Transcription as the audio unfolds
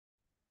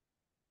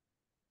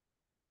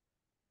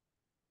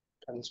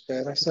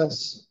Καλησπέρα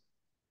σας.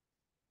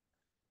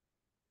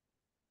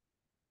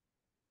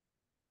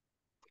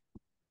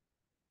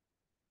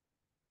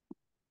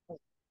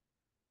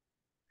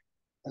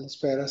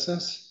 Καλησπέρα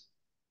σας.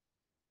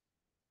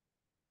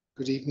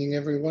 Good evening,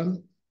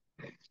 everyone.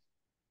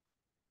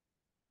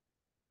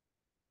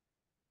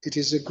 It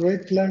is a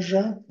great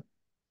pleasure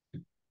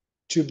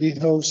to be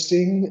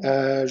hosting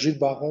Gilles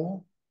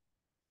Baro.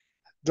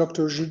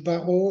 Dr. Gilles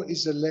Baro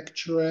is a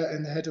lecturer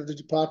and head of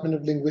the Department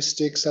of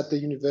Linguistics at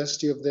the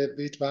University of the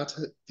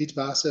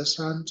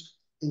Witwatersrand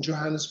in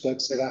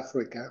Johannesburg, South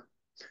Africa.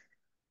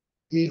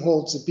 He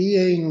holds a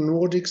BA in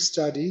Nordic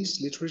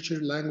Studies, Literature,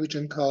 Language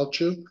and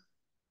Culture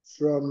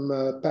from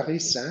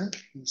Paris 5,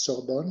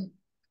 Sorbonne,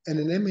 and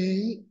an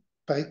MA,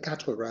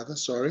 Paris 4 rather,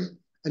 sorry,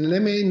 and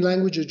an MA in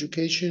Language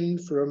Education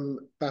from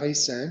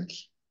Paris 5,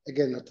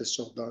 again at the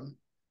Sorbonne.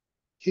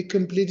 He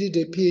completed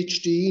a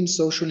PhD in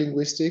Social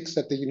Linguistics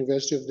at the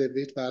University of the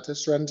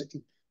Witwatersrand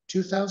in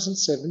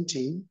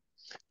 2017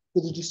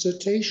 with a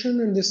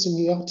dissertation on the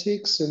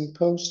semiotics and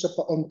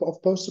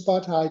of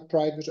post-apartheid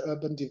private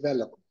urban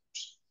development.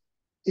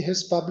 He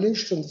has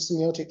published on the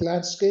semiotic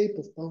landscape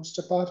of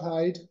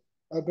post-apartheid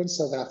urban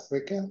South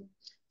Africa,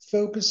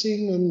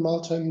 focusing on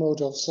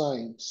multimodal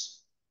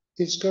science.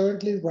 He's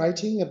currently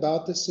writing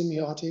about the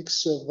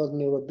semiotics of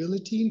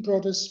vulnerability in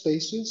protest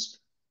spaces,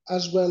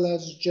 as well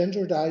as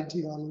gendered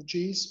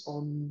ideologies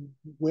on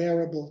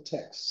wearable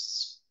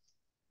texts.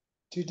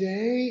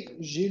 Today,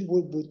 Gilles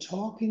will be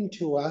talking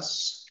to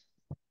us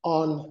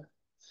on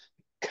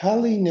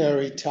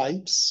culinary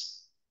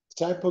types,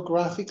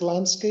 typographic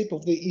landscape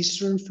of the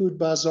Eastern Food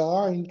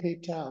Bazaar in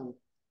Cape Town.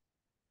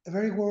 A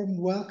very warm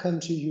welcome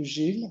to you,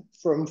 Gilles,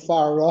 from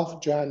far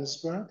off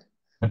Johannesburg.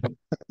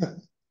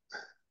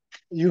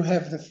 You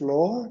have the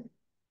floor.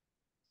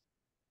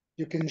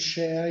 You can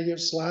share your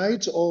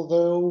slides,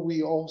 although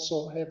we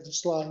also have the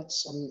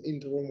slides in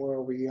the room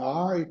where we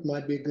are. It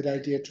might be a good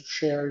idea to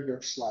share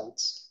your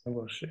slides. I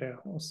will share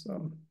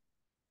also.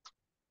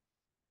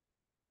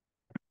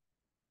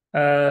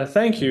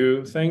 Thank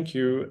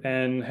you,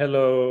 and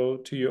hello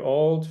to you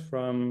all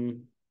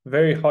from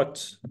very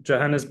hot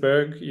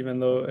Johannesburg, even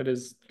though it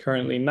is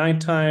currently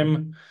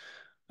nighttime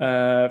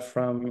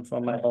from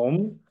my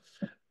home.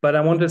 But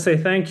I want to say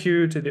thank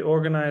you to the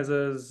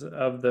organizers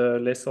of the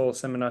Les Sols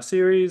seminar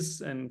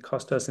series, and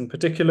Costas in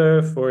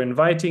particular, for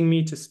inviting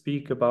me to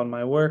speak about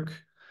my work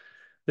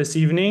this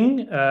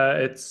evening.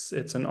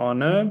 It's an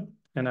honor,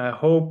 and I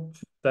hope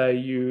that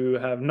you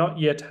have not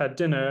yet had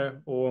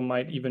dinner or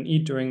might even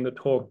eat during the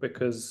talk,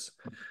 because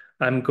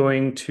I'm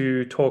going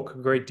to talk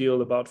a great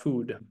deal about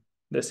food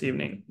this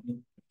evening.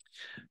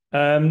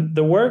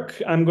 The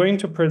work I'm going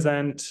to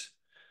present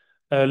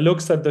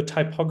looks at the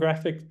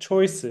typographic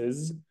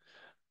choices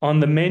on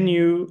the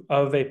menu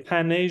of a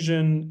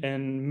Pan-Asian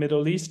and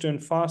Middle Eastern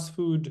fast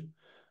food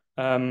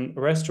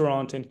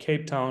restaurant in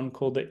Cape Town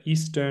called the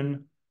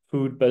Eastern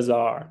Food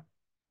Bazaar.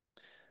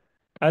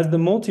 As the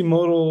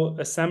multimodal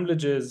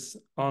assemblages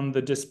on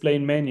the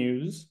displayed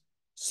menus,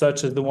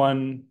 such as the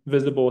one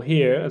visible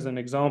here as an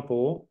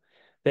example,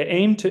 they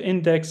aim to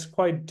index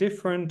quite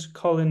different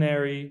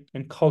culinary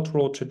and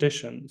cultural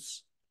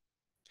traditions.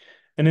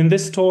 And in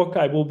this talk,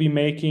 I will be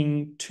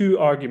making two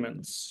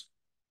arguments.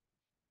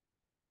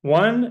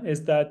 One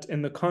is that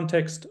in the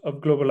context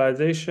of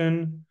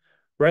globalization,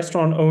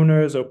 restaurant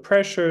owners are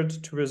pressured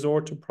to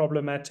resort to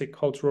problematic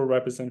cultural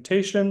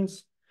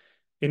representations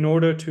in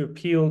order to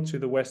appeal to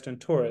the Western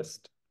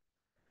tourist.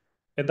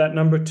 And that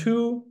number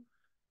two,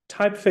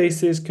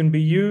 typefaces can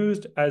be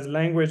used as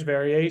language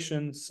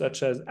variations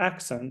such as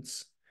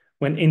accents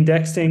when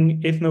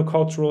indexing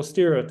ethnocultural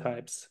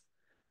stereotypes,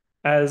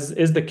 as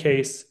is the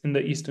case in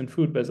the Eastern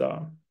Food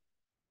Bazaar.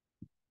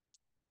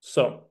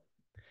 So,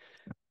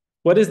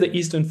 what is the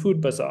Eastern Food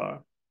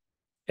Bazaar?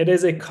 It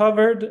is a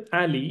covered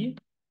alley.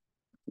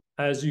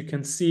 As you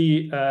can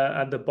see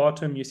at the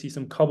bottom, you see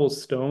some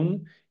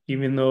cobblestone,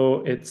 even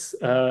though it's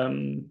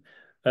going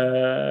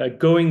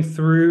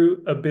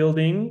through a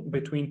building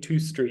between two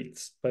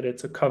streets, but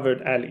it's a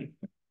covered alley.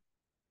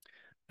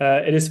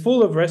 It is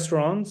full of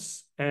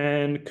restaurants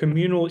and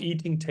communal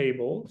eating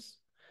tables,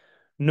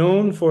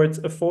 known for its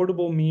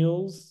affordable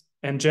meals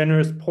and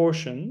generous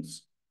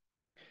portions,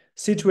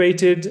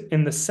 situated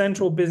in the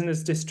central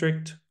business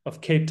district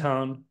of Cape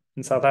Town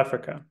in South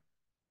Africa.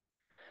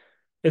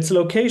 Its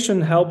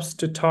location helps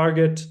to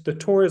target the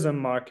tourism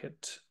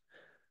market,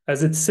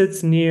 as it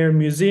sits near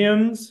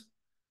museums,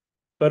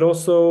 but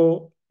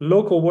also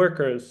local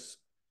workers,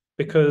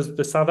 because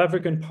the South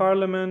African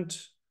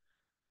Parliament,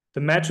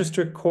 the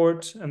Magistrate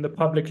Court, and the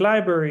Public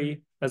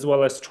Library, as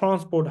well as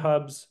transport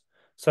hubs,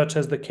 such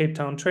as the Cape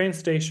Town train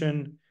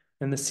station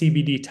and the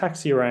CBD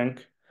taxi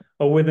rank,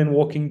 are within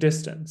walking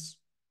distance.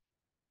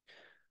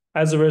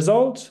 As a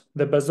result,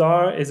 the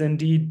bazaar is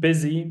indeed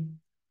busy,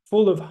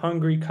 full of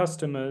hungry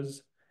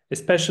customers,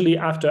 especially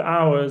after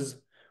hours,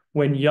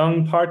 when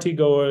young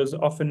partygoers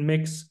often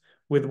mix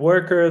with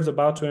workers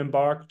about to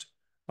embark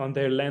on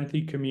their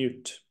lengthy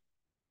commute.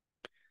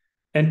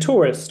 And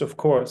tourists, of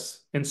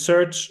course, in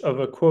search of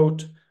a,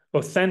 quote,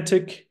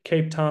 authentic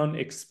Cape Town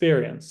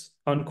experience,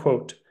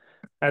 unquote,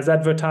 as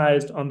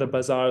advertised on the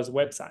bazaar's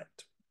website.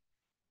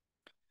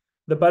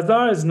 The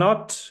bazaar is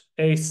not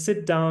a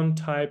sit-down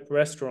type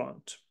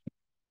restaurant.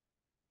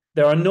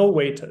 There are no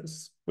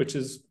waiters, which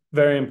is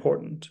very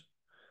important.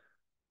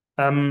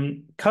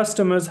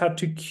 Customers have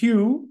to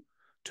queue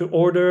to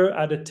order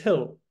at a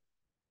till,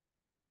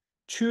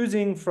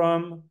 choosing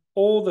from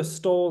all the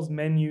stall's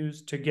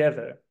menus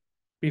together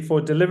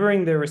before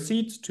delivering their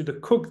receipts to the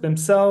cook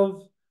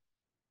themselves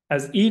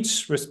as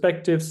each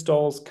respective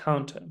stall's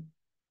counter.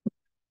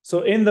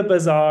 So in the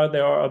bazaar,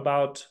 there are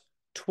about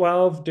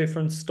 12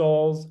 different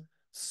stalls,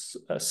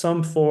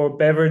 some for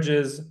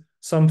beverages,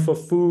 some for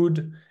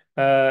food,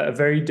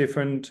 very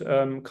different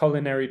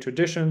culinary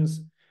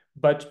traditions,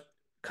 but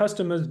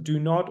customers do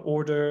not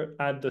order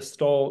at the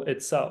stall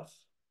itself.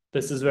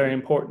 This is very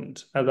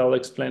important, as I'll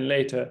explain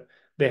later.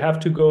 They have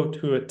to go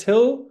to a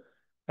till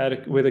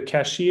with a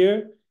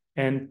cashier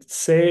and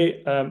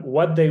say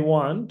what they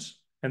want,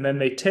 and then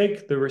they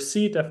take the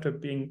receipt after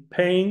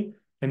paying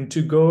and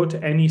to go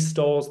to any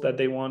stalls that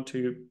they want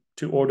to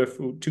order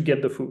food, to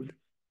get the food.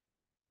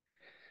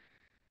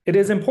 It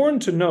is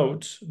important to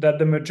note that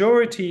the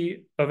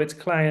majority of its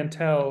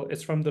clientele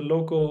is from the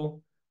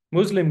local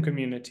Muslim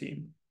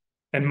community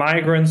and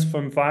migrants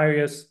from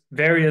various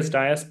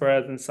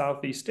diasporas in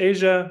Southeast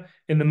Asia,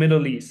 in the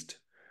Middle East,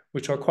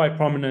 which are quite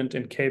prominent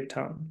in Cape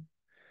Town.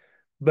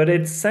 But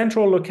its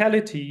central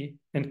locality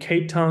and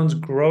Cape Town's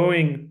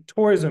growing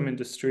tourism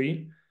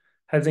industry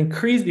has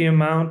increased the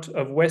amount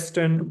of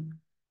Western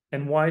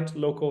and white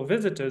local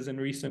visitors in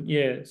recent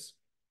years,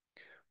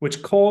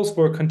 which calls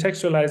for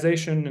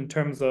contextualization in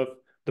terms of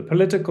the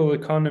political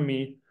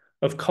economy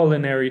of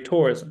culinary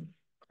tourism.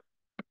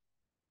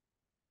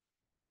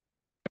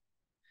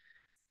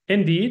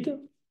 Indeed,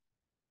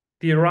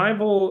 the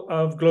arrival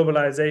of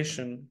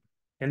globalization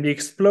and the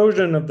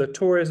explosion of the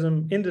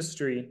tourism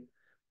industry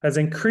has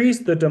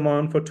increased the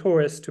demand for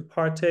tourists to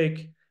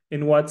partake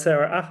in what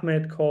Sarah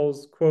Ahmed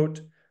calls,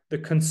 quote, the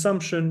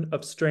consumption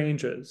of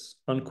strangers,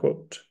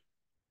 unquote.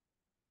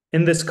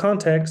 In this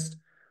context,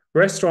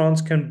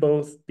 restaurants can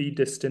both be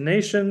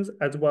destinations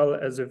as well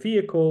as a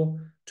vehicle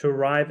to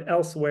arrive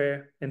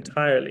elsewhere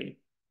entirely.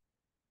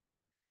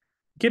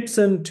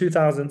 Gibson,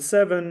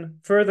 2007,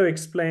 further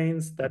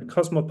explains that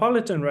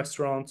cosmopolitan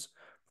restaurants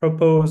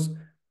propose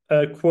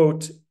a,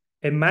 quote,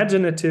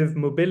 imaginative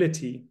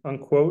mobility,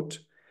 unquote,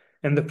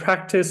 and the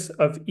practice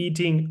of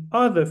eating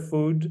other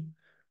food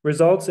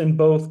results in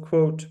both,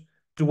 quote,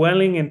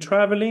 dwelling in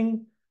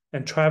traveling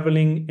and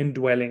traveling in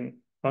dwelling,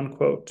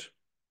 unquote.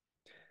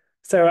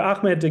 Sarah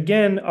Ahmed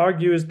again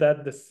argues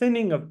that the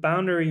thinning of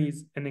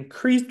boundaries and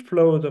increased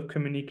flows of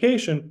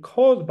communication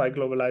caused by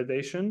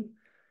globalization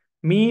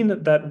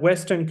mean that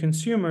Western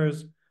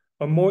consumers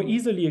are more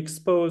easily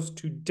exposed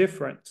to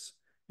difference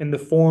in the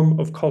form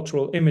of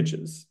cultural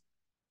images.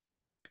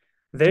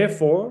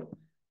 Therefore,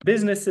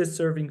 businesses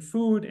serving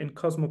food in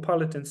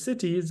cosmopolitan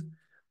cities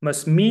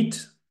must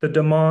meet the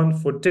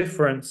demand for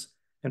difference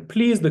and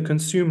please the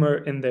consumer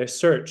in their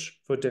search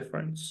for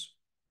difference.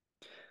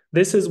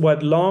 This is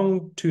what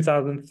Long,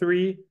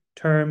 2003,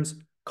 terms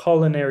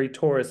culinary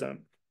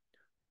tourism.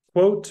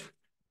 Quote,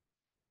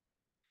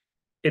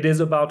 it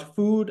is about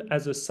food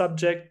as a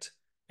subject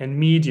and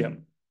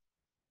medium.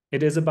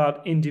 It is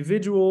about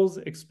individuals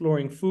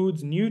exploring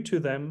foods new to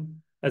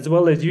them, as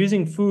well as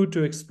using food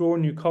to explore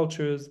new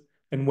cultures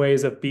and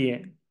ways of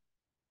being.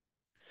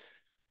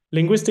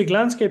 Linguistic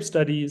landscape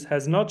studies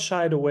has not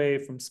shied away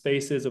from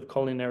spaces of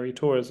culinary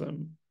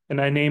tourism,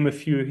 and I name a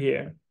few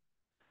here.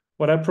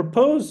 What I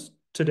propose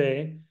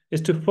today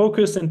is to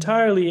focus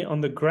entirely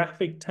on the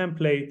graphic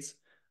templates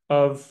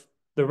of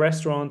the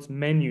restaurant's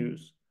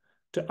menus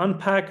to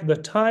unpack the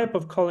type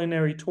of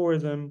culinary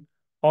tourism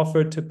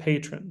offered to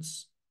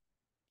patrons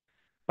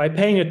by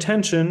paying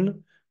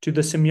attention to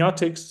the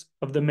semiotics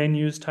of the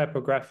menu's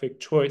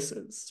typographic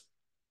choices.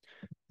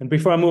 And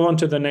before I move on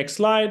to the next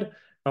slide,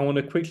 I want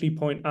to quickly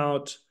point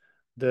out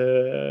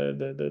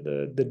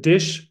the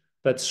dish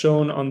that's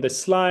shown on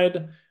this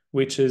slide,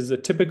 which is a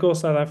typical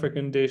South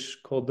African dish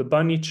called the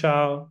bunny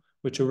chow,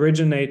 which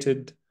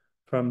originated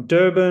from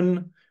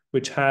Durban,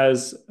 which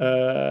has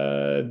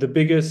the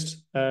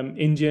biggest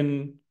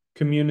Indian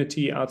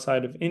community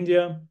outside of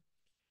India.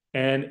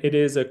 And it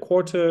is a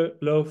quarter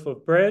loaf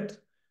of bread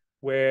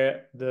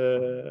where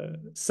the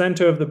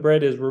center of the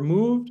bread is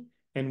removed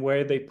and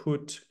where they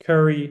put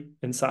curry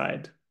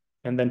inside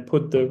and then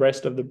put the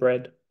rest of the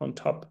bread on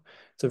top.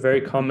 It's a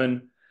very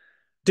common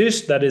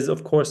dish that is,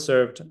 of course,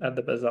 served at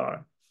the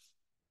bazaar.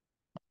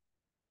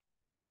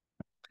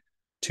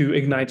 To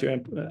ignite your,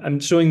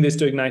 I'm showing this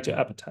to ignite your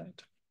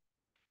appetite.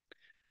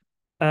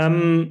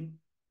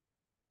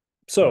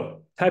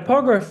 So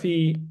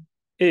typography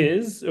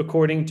is,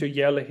 according to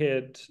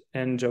Yellowhead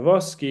and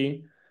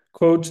Jaworski,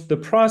 quote, the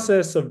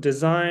process of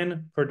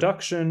design,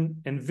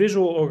 production, and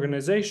visual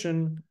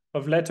organization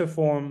of letter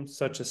forms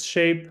such as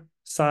shape,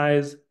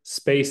 size,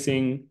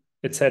 spacing,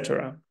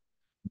 etc.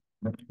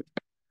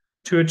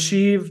 to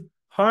achieve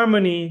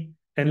harmony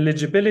and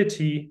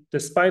legibility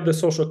despite the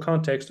social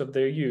context of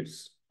their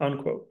use,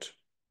 unquote.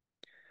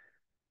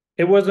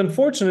 It was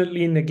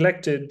unfortunately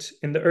neglected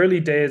in the early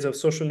days of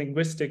social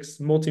linguistics'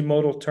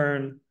 multimodal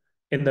turn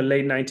in the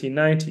late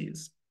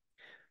 1990s,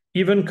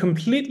 even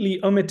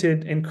completely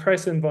omitted in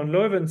Crescent von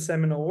Leuwen's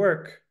seminal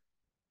work,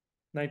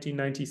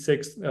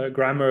 1996,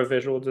 Grammar of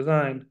Visual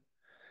Design.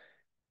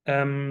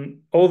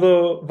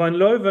 Although von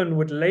Leuwen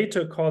would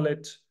later call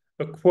it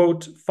a,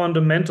 quote,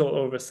 fundamental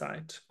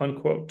oversight,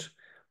 unquote,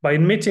 by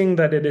admitting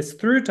that it is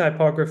through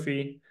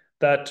typography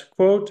that,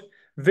 quote,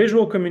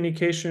 visual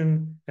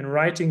communication and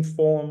writing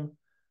form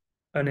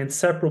an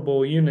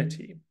inseparable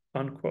unity,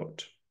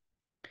 unquote.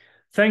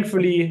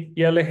 Thankfully,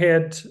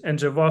 Yellowhead and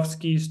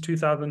Javovsky's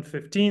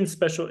 2015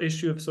 special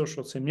issue of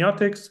Social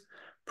Semiotics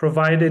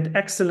provided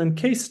excellent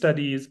case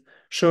studies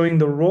showing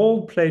the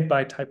role played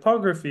by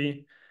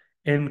typography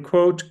in,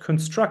 quote,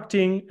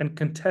 constructing and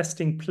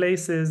contesting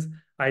places,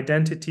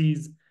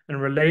 identities,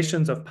 and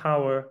relations of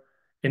power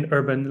in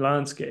urban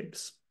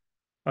landscapes,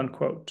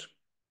 unquote.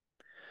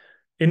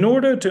 In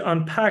order to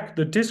unpack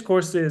the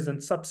discourses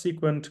and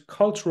subsequent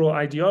cultural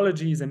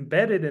ideologies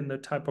embedded in the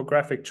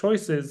typographic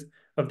choices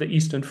of the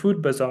Eastern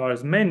Food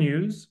Bazaar's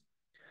menus,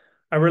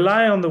 I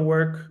rely on the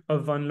work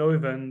of von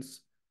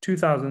Leuwen's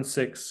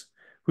 2006,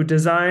 who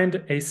designed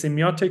a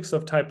semiotics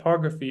of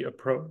typography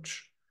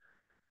approach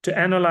to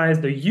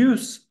analyze the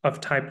use of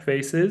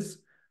typefaces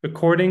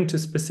according to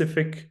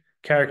specific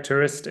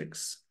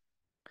characteristics,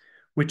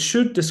 which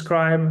should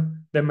describe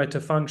their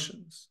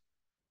metafunctions.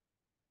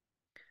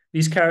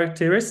 These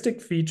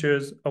characteristic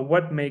features are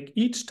what make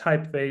each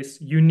typeface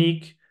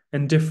unique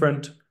and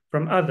different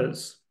from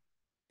others.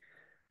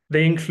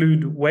 They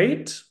include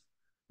weight,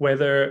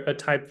 whether a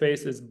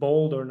typeface is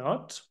bold or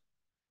not,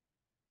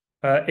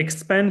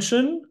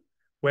 expansion,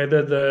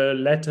 whether the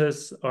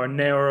letters are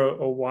narrow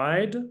or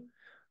wide,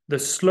 the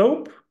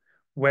slope,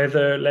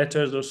 whether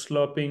letters are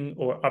sloping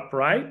or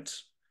upright,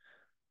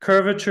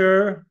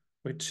 curvature,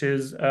 which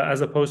is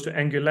as opposed to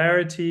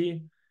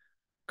angularity,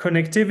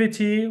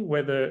 connectivity,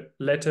 whether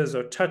letters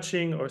are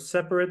touching or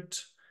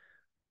separate,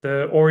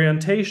 the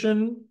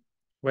orientation,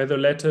 whether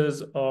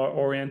letters are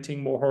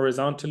orienting more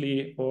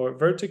horizontally or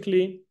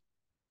vertically,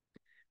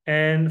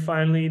 and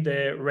finally,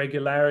 the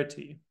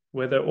regularity,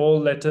 whether all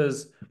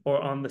letters are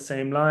on the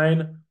same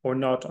line or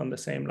not on the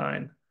same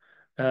line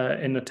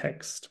in the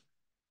text.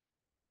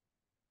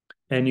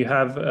 And you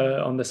have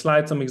on the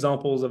slide some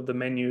examples of the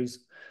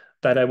menus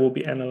that I will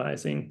be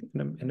analyzing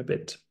in a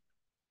bit.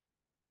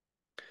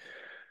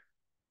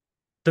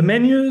 The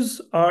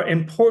menus are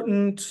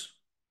important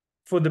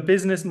for the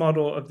business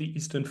model of the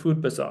Eastern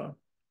Food Bazaar.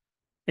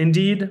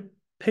 Indeed,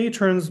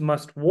 patrons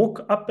must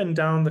walk up and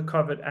down the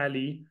covered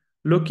alley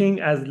looking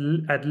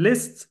at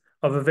lists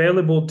of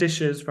available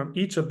dishes from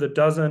each of the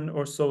dozen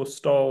or so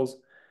stalls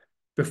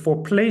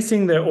before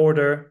placing their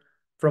order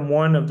from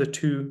one of the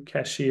two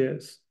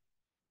cashiers.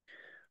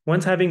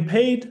 Once having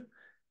paid,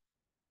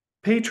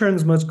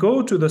 patrons must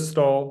go to the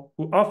stall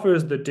who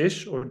offers the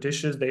dish or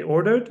dishes they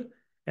ordered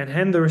and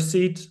hand the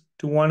receipt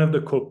to one of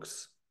the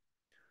cooks.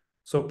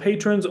 So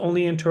patrons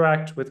only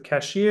interact with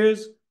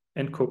cashiers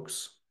and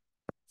cooks.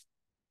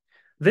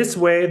 This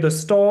way, the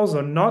stalls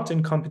are not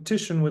in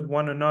competition with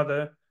one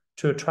another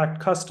to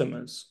attract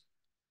customers,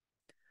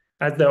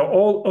 as they're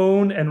all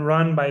owned and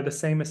run by the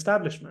same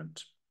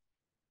establishment.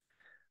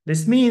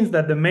 This means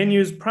that the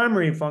menu's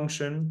primary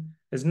function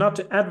is not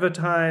to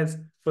advertise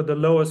for the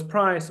lowest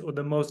price or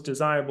the most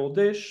desirable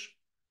dish,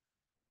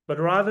 but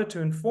rather to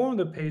inform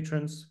the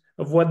patrons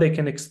of what they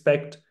can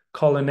expect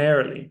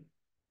culinarily.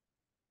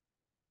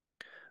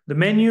 The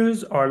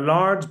menus are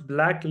large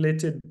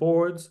black-littered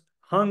boards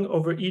hung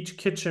over each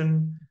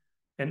kitchen,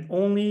 and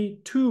only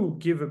two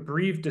give a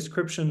brief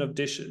description of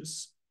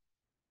dishes.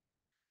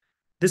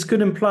 This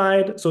could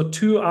imply, so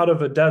 2 out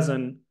of a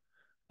dozen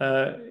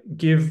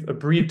give a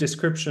brief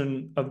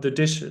description of the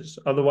dishes.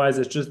 Otherwise,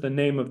 it's just the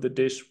name of the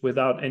dish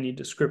without any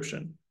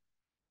description.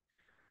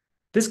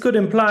 This could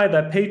imply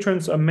that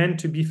patrons are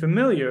meant to be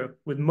familiar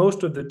with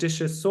most of the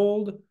dishes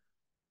sold,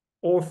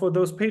 or for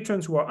those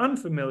patrons who are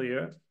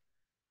unfamiliar,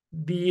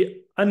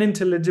 the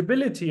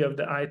unintelligibility of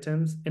the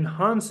items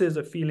enhances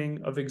a feeling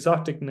of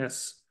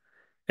exoticness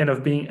and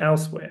of being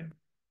elsewhere.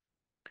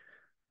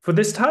 For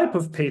this type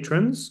of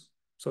patrons,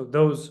 so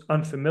those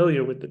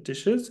unfamiliar with the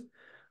dishes,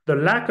 the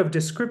lack of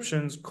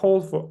descriptions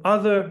called for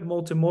other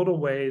multimodal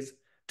ways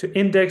to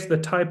index the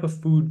type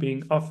of food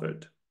being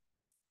offered.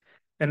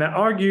 And I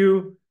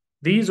argue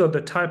these are the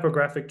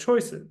typographic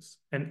choices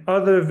and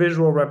other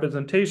visual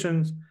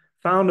representations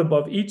found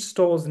above each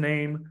stall's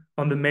name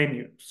on the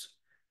menus.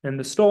 And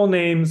the stall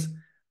names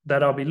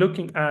that I'll be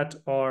looking at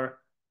are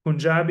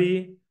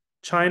Punjabi,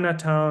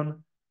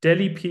 Chinatown,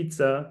 Delhi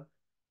Pizza,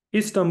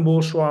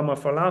 Istanbul Shawarma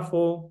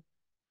Falafel,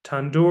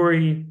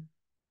 Tandoori,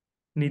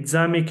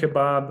 Nizami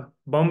Kebab,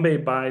 Bombay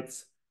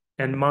Bites,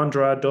 and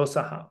Mandra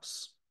Dosa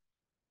House.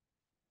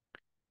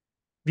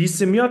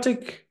 These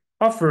semiotic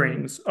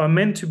offerings are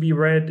meant to be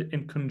read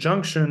in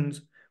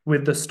conjunctions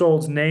with the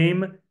stall's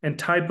name and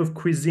type of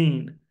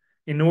cuisine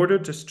in order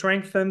to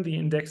strengthen the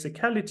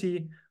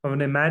indexicality of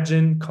an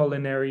imagined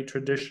culinary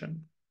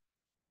tradition.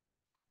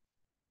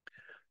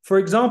 For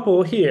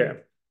example,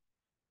 here,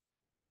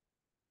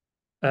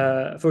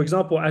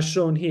 as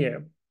shown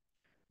here,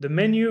 the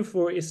menu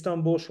for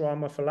Istanbul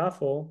shawarma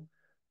falafel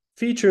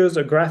features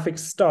a graphic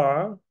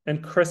star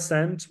and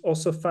crescent,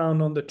 also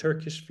found on the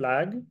Turkish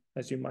flag,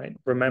 as you might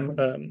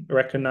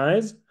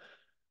recognize,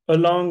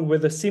 along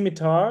with a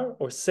scimitar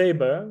or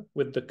saber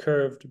with the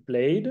curved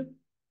blade,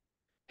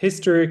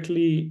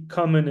 historically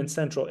common in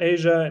Central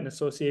Asia and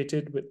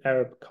associated with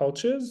Arab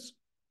cultures.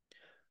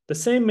 The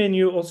same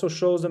menu also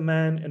shows a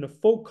man in a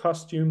full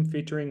costume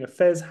featuring a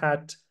fez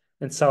hat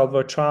and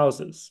salwar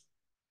trousers.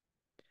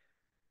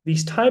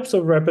 These types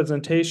of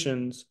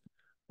representations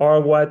are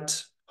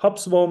what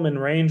Hobsbawm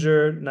and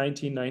Ranger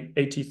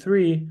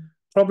 1983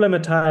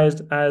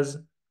 problematized as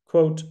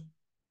quote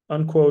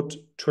unquote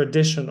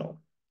traditional,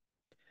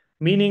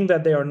 meaning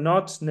that they are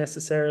not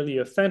necessarily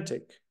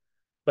authentic,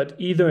 but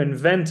either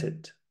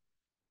invented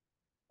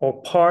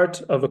or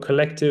part of a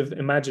collective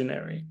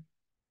imaginary.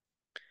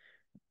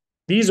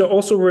 These are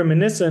also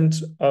reminiscent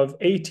of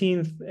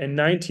 18th and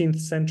 19th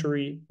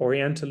century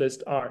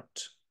Orientalist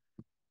art,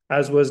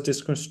 as was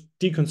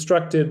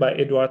deconstructed by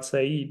Edward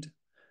Said,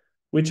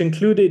 which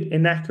included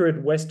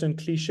inaccurate Western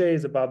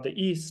cliches about the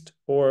East,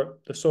 or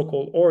the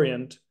so-called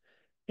Orient,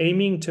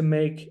 aiming to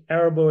make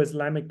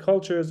Arabo-Islamic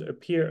cultures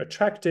appear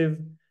attractive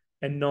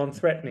and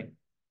non-threatening,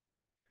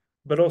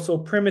 but also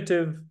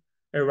primitive,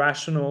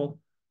 irrational,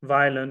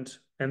 violent,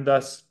 and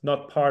thus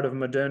not part of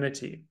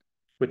modernity,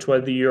 which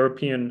was the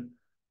European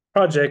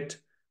project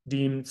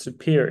deemed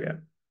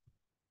superior.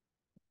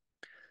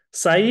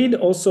 Said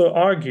also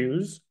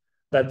argues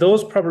that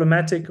those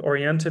problematic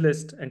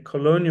Orientalist and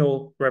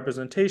colonial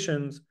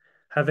representations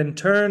have in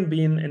turn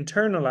been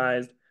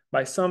internalized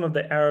by some of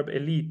the Arab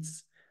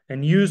elites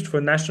and used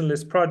for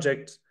nationalist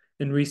projects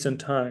in recent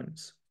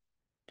times.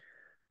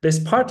 This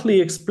partly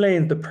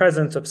explains the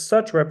presence of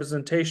such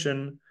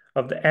representation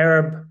of the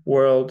Arab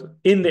world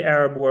in the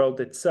Arab world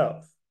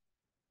itself.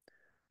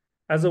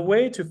 As a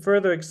way to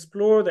further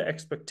explore the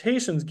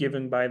expectations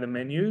given by the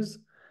menus,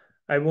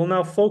 I will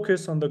now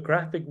focus on the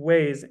graphic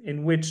ways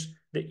in which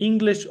the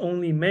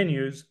English-only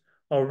menus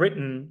are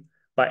written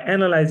by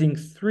analyzing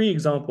 3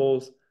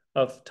 examples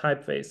of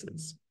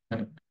typefaces.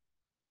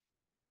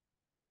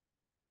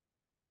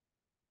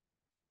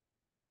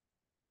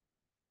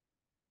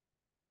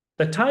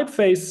 The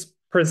typeface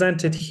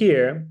presented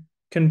here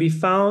can be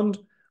found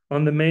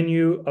on the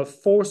menu of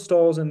 4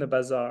 stalls in the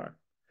bazaar: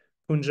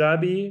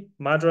 Punjabi,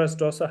 Madras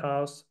Dosa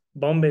House,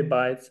 Bombay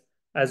Bites,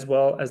 as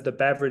well as the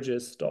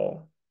beverages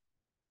stall.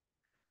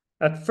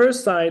 At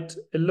first sight,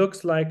 it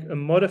looks like a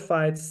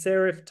modified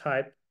serif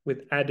type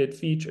with added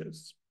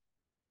features.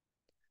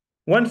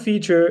 One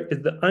feature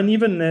is the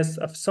unevenness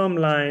of some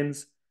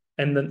lines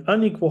and the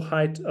unequal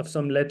height of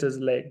some letters'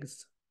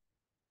 legs.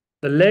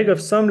 The leg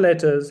of some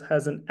letters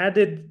has an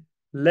added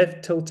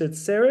left-tilted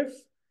serif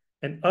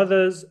and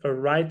others a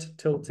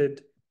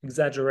right-tilted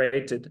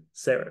exaggerated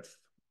serif.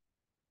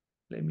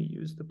 Let me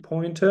use the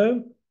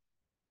pointer.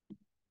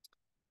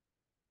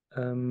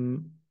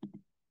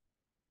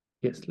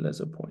 Yes, there's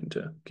a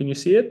pointer. Can you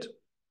see it?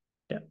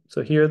 Yeah,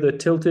 so here the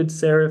tilted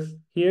serif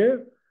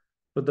here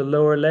for the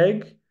lower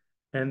leg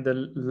and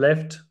the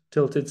left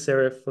tilted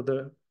serif for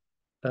the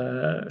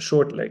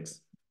short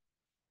legs.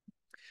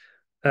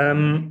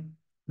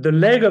 The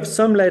leg of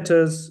some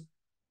letters,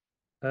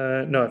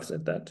 no, I've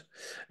said that.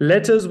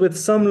 Letters with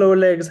some lower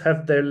legs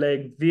have their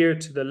leg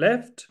veered to the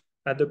left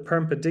at the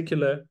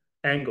perpendicular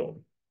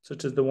angle,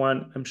 such as the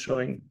one I'm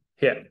showing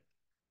here.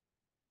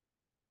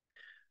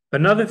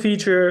 Another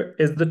feature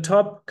is the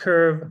top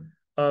curve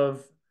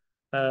of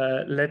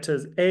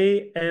letters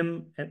A,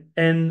 M, and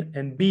N,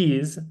 and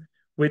B's,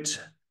 which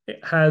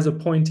has a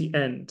pointy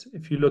end.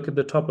 If you look at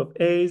the top of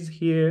A's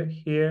here,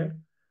 here,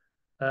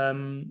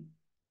 and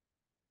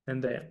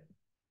there.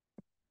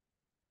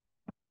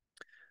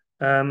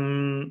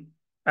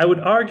 I would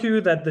argue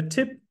that the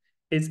tip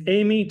is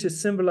aiming to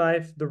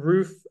symbolize the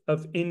roof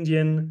of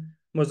Indian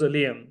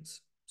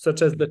mausoleums,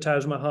 such as the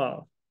Taj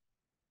Mahal,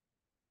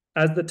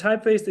 as the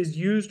typeface is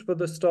used for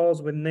the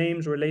stalls with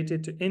names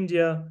related to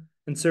India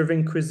and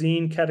serving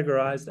cuisine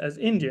categorized as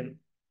Indian.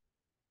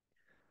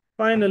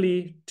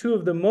 Finally, 2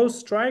 of the most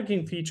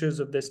striking features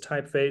of this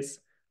typeface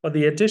are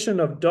the addition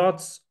of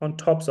dots on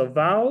tops of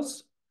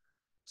vowels,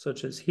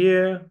 such as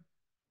here,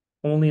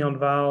 only on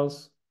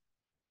vowels,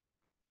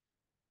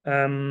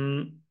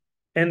 and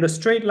the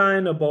straight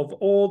line above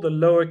all the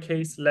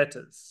lowercase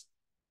letters,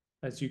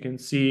 as you can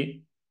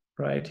see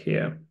right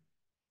here,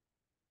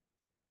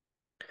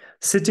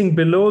 sitting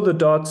below the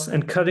dots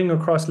and cutting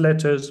across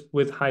letters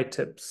with high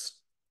tips.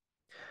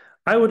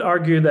 I would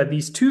argue that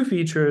these 2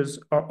 features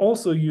are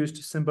also used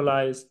to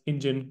symbolize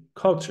Indian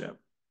culture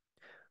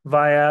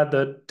via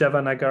the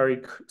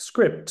Devanagari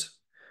script,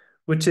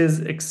 which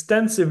is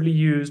extensively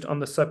used on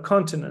the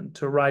subcontinent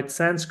to write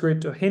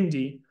Sanskrit or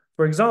Hindi,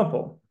 for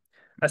example,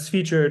 as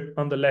featured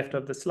on the left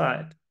of the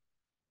slide.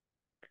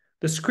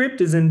 The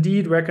script is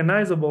indeed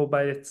recognizable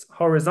by its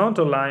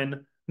horizontal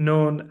line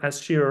known as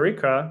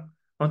Shirorika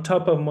on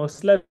top of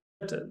most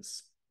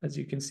letters, as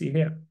you can see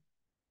here.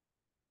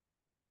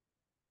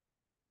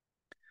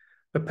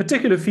 A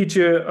particular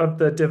feature of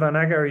the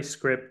Devanagari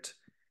script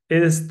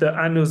is the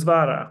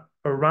Anusvara,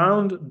 a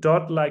round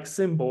dot-like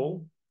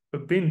symbol, a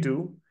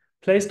bindu,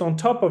 placed on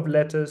top of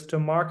letters to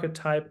mark a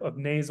type of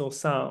nasal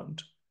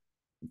sound,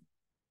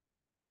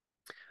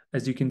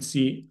 as you can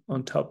see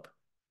on top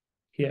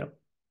here.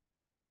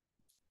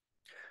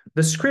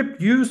 The script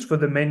used for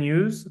the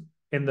menus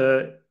in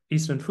the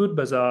Eastern Food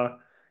Bazaar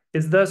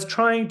is thus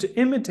trying to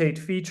imitate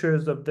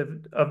features of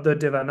the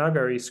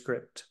Devanagari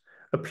script,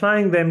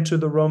 applying them to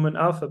the Roman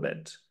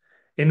alphabet,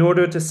 in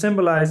order to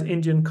symbolize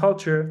Indian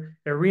culture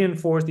and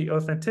reinforce the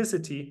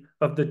authenticity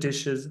of the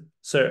dishes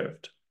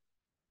served.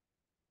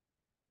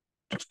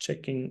 Just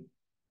checking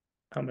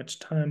how much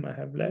time I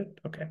have left.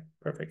 Okay,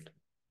 perfect.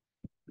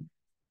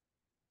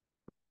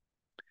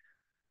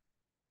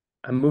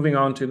 I'm moving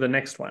on to the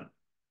next one.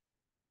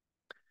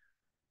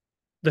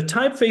 The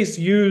typeface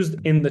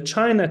used in the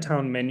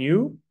Chinatown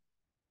menu,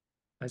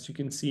 as you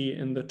can see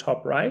in the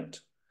top right,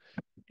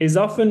 is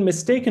often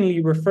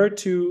mistakenly referred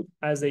to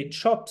as a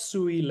chop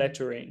suey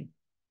lettering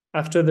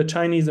after the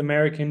Chinese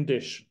American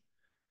dish,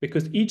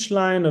 because each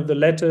line of the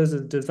letters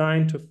is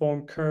designed to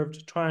form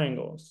curved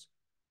triangles,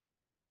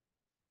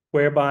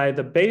 whereby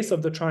the base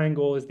of the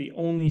triangle is the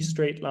only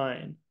straight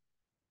line.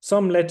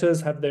 Some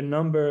letters have their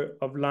number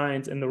of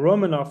lines in the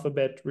Roman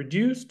alphabet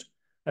reduced,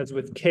 as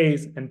with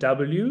K's and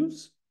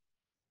W's.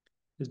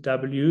 There's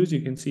W's,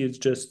 you can see it's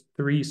just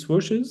 3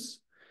 swooshes,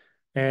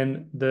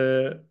 and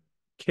the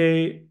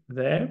K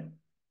there.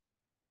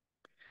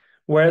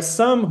 Whereas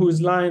some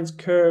whose lines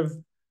curve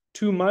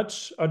too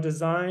much are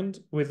designed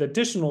with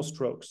additional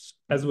strokes,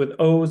 as with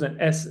O's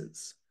and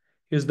S's.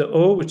 Here's the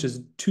O, which is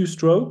 2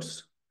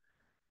 strokes,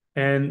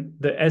 and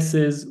the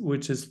S's,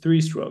 which is 3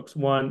 strokes,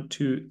 1,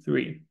 2,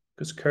 3,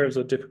 because curves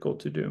are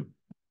difficult to do.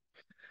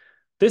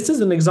 This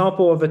is an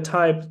example of a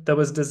type that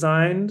was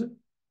designed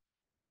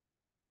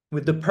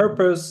with the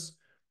purpose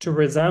to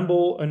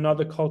resemble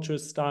another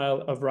culture's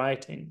style of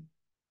writing.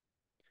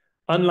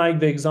 Unlike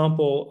the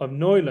example of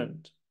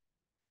Neuland,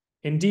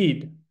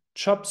 indeed,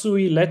 chop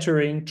suey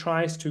lettering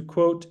tries to,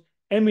 quote,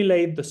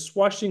 emulate the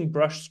swashing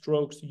brush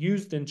strokes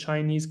used in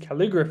Chinese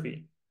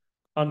calligraphy,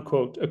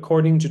 unquote,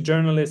 according to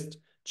journalist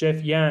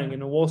Jeff Yang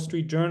in a Wall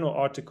Street Journal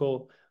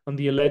article on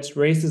the alleged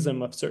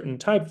racism of certain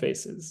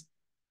typefaces.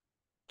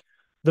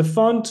 The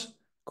font,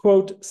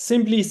 quote,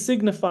 simply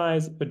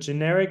signifies a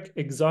generic,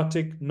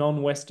 exotic,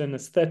 non-Western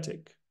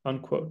aesthetic,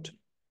 unquote,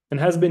 and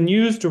has been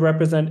used to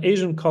represent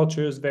Asian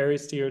cultures very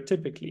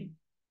stereotypically.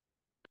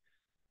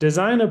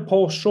 Designer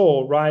Paul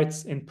Shaw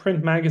writes in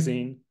Print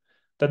magazine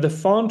that the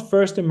font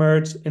first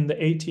emerged in the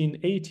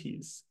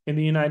 1880s in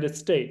the United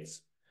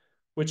States,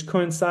 which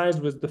coincides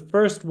with the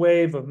first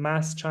wave of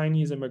mass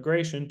Chinese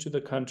immigration to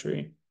the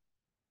country.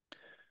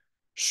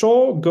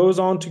 Shaw goes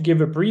on to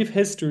give a brief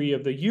history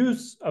of the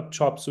use of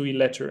chop suey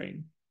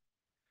lettering.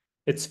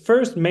 Its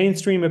first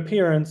mainstream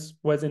appearance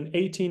was in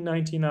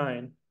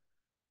 1899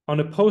 on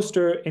a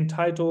poster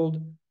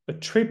entitled A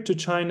Trip to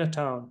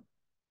Chinatown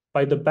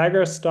by the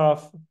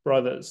Baggerstaff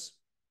brothers,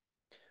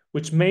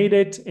 which made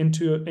it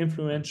into an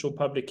influential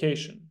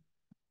publication.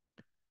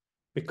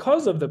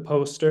 Because of the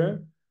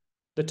poster,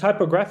 the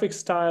typographic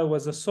style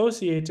was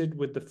associated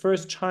with the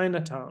first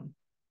Chinatown,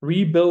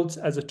 rebuilt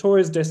as a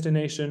tourist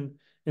destination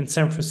in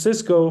San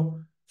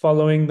Francisco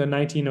following the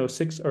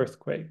 1906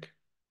 earthquake.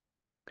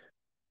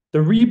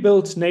 The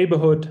rebuilt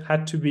neighborhood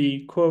had to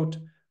be, quote,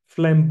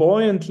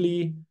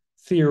 flamboyantly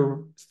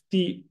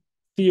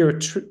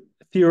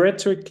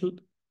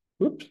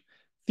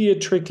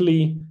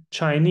theatrically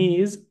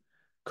Chinese,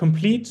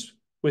 complete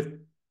with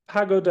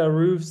pagoda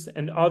roofs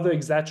and other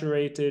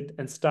exaggerated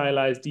and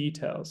stylized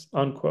details,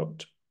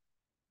 unquote.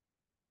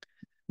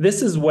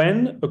 This is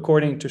when,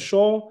 according to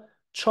Shaw,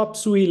 chop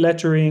suey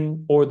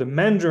lettering, or the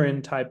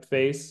Mandarin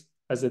typeface,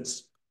 as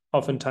it's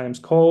oftentimes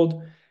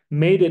called,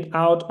 made it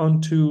out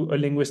onto a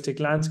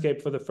linguistic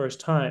landscape for the first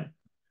time,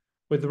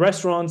 with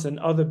restaurants and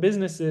other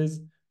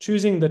businesses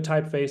choosing the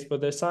typeface for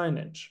their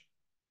signage.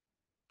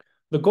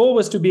 The goal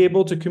was to be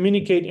able to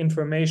communicate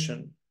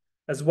information,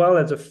 as well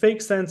as a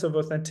fake sense of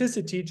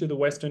authenticity to the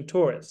Western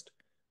tourist,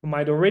 who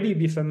might already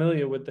be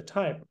familiar with the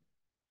type,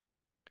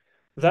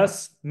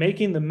 thus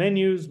making the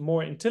menus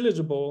more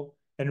intelligible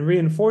and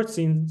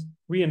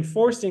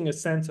reinforcing a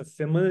sense of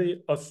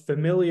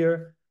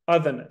familiar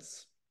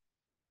otherness.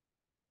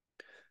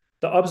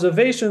 The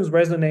observations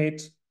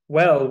resonate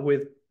well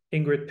with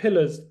Ingrid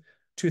Piller's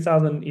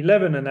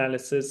 2011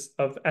 analysis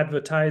of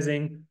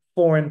advertising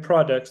foreign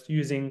products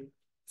using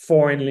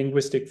foreign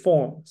linguistic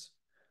forms.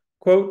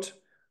 Quote,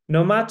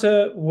 no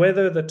matter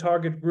whether the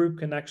target group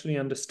can actually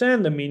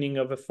understand the meaning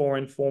of a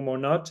foreign form or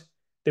not,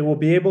 they will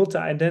be able to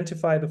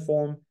identify the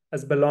form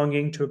as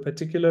belonging to a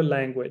particular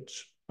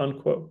language,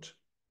 unquote.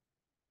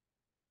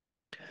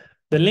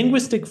 The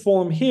linguistic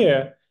form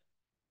here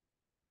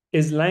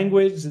is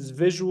language's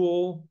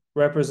visual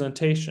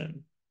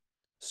representation,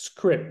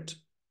 script,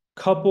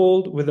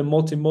 coupled with a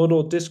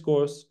multimodal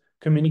discourse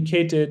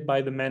communicated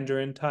by the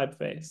Mandarin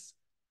typeface.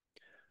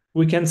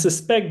 We can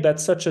suspect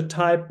that such a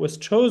type was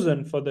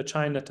chosen for the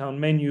Chinatown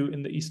menu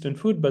in the Eastern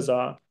Food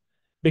Bazaar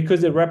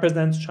because it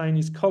represents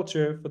Chinese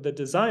culture for the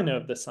designer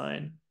of the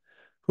sign,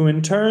 who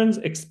in turn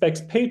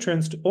expects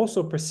patrons to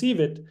also perceive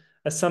it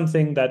as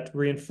something that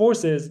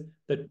reinforces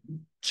the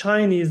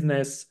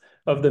Chineseness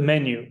of the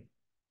menu,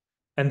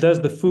 and thus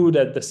the food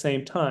at the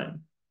same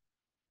time.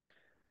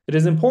 It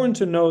is important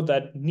to note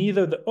that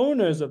neither the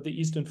owners of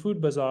the Eastern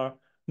Food Bazaar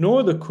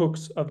nor the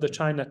cooks of the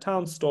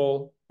Chinatown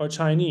stall are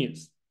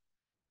Chinese.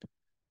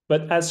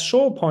 But as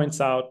Scholl points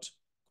out,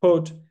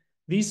 quote,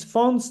 these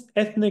fonts'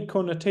 ethnic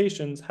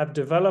connotations have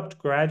developed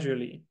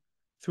gradually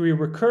through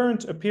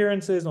recurrent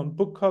appearances on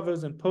book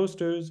covers and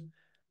posters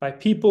by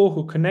people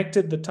who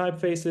connected the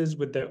typefaces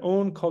with their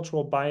own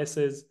cultural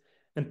biases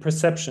and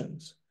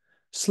perceptions,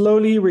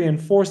 slowly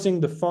reinforcing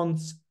the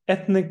font's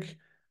ethnic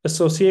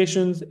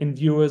associations in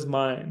viewers'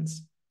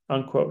 minds,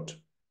 unquote.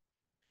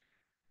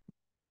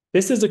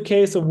 This is a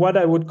case of what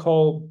I would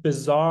call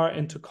bizarre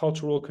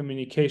intercultural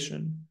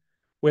communication,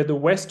 where the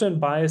Western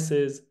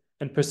biases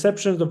and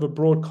perceptions of a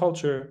broad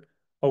culture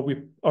are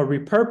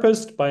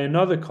repurposed by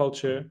another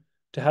culture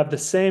to have the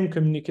same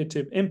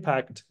communicative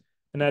impact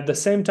and at the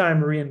same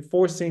time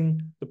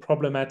reinforcing the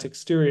problematic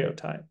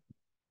stereotype.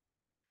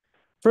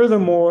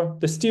 Furthermore,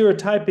 the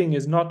stereotyping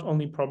is not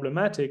only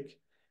problematic,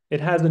 it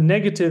has a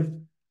negative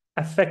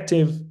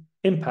affective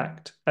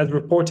impact, as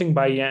reporting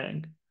by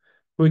Yang,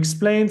 who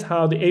explains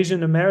how the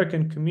Asian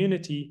American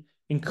community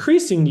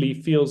increasingly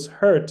feels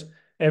hurt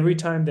every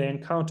time they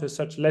encounter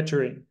such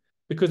lettering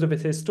because of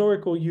its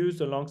historical use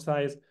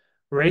alongside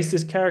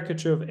racist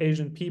caricature of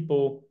Asian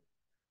people,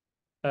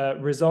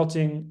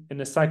 resulting in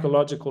a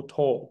psychological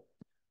toll,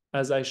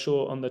 as I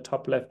show on the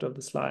top left of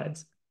the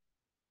slides.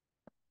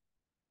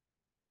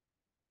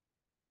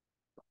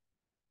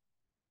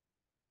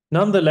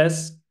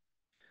 Nonetheless,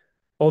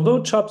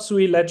 although chop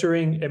suey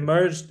lettering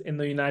emerged in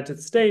the United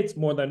States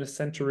more than a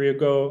century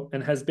ago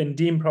and has been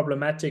deemed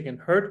problematic and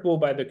hurtful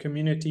by the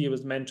community it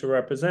was meant to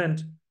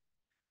represent,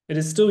 it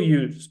is still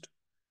used,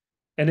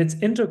 and its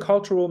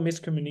intercultural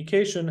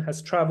miscommunication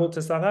has traveled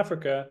to South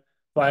Africa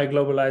via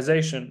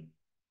globalization,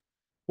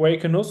 where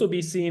it can also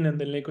be seen in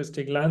the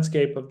linguistic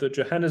landscape of the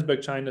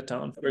Johannesburg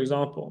Chinatown, for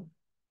example.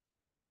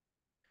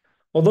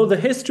 Although the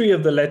history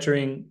of the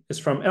lettering is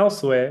from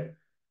elsewhere,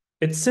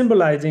 its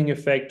symbolizing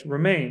effect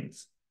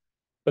remains,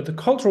 but the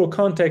cultural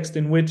context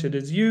in which it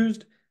is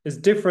used is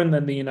different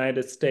than the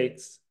United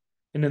States,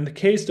 and in the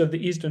case of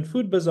the Eastern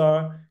Food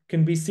Bazaar,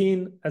 can be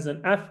seen as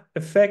an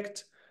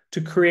effect to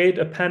create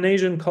a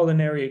Pan-Asian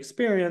culinary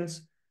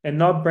experience and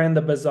not brand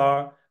the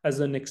bazaar as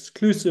an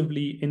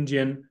exclusively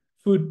Indian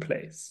food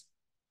place.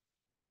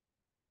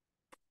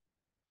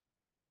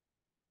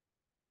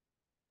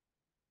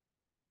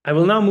 I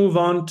will now move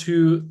on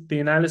to the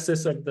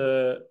analysis of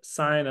the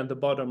sign at the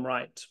bottom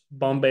right,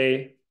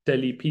 Bombay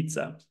Delhi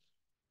Pizza.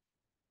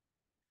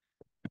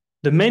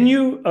 The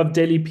menu of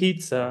Delhi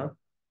Pizza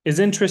is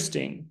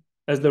interesting,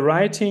 as the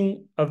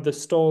writing of the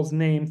stall's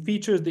name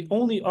features the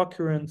only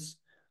occurrence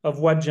of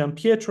what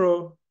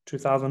Gianpietro,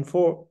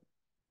 2004,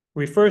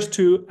 refers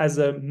to as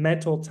a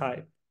metal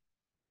type,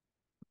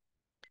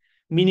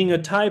 meaning a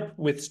type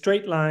with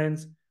straight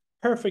lines,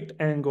 perfect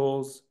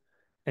angles,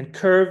 and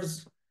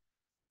curves,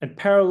 and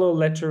parallel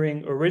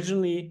lettering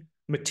originally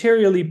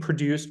materially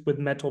produced with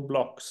metal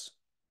blocks.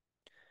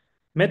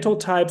 Metal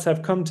types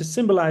have come to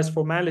symbolize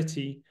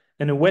formality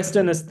and a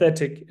Western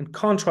aesthetic in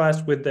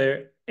contrast with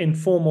their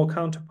informal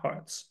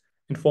counterparts,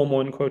 informal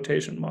in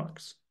quotation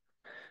marks,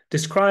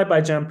 described by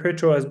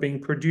Gianpietro as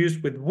being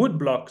produced with wood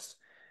blocks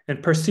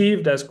and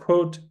perceived as,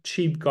 quote,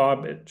 cheap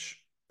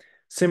garbage,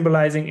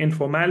 symbolizing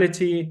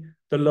informality,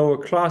 the lower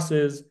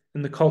classes,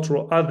 and the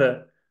cultural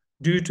other,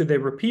 due to their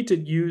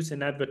repeated use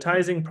in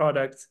advertising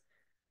products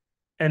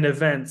and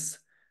events,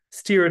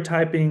 and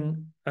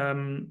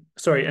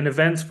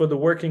events for the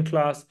working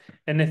class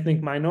and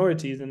ethnic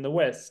minorities in the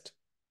West.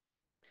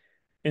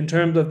 In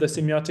terms of the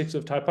semiotics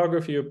of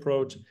typography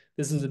approach,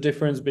 this is the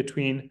difference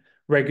between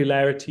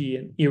regularity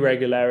and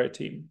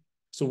irregularity.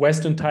 So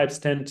Western types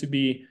tend to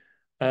be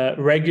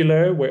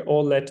regular, where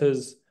all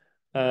letters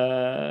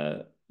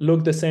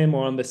look the same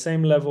or on the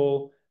same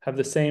level, have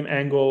the same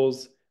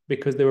angles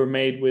because they were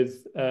made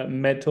with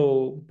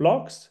metal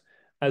blocks,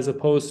 as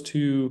opposed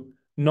to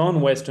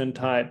non-Western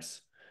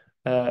types,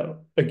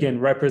 again,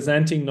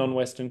 representing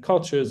non-Western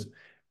cultures,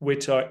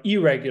 which are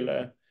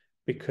irregular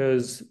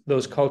because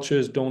those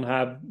cultures don't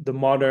have the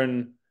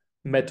modern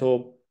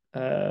metal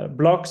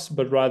blocks,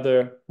 but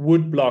rather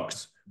wood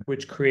blocks,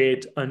 which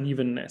create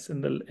unevenness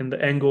in the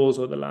angles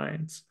or the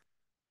lines.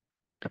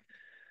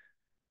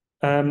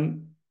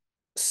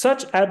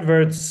 Such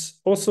adverts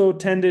also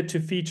tended to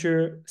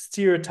feature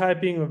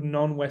stereotyping of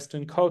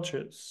non-Western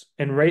cultures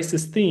and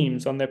racist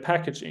themes on their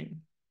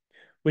packaging,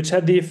 which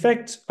had the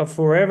effect of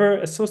forever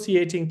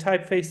associating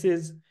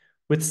typefaces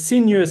with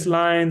sinuous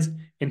lines,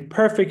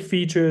 imperfect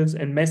features,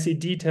 and messy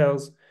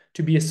details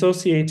to be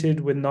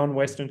associated with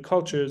non-Western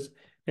cultures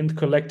in the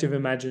collective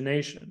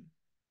imagination.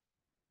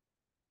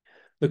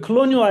 The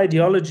colonial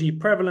ideology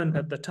prevalent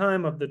at the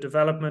time of the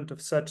development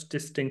of such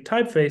distinct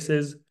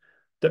typefaces,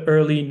 the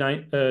early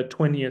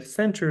 20th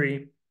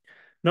century,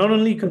 not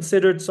only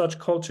considered such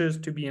cultures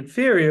to be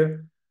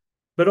inferior,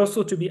 but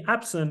also to be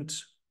absent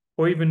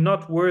or even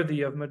not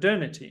worthy of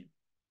modernity.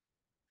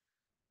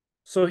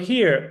 So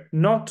here,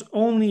 not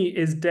only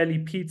is Delhi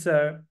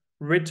pizza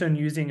written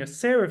using a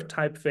serif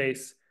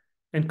typeface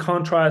in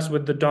contrast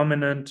with the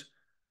dominance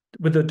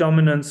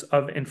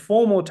of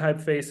informal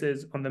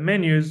typefaces on the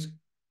menus,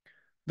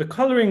 the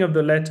coloring of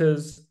the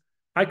letters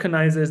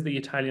iconizes the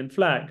Italian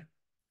flag: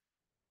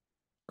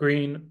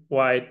 green,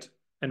 white,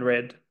 and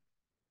red.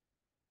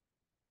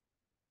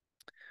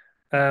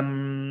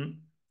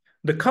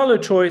 The color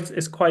choice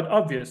is quite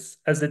obvious,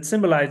 as it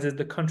symbolizes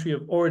the country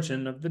of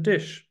origin of the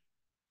dish.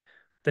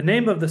 The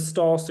name of the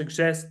stall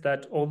suggests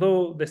that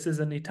although this is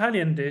an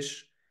Italian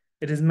dish,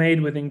 it is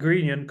made with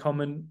ingredient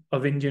common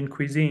of Indian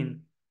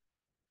cuisine.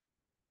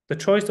 The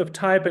choice of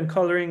type and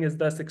coloring is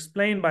thus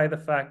explained by the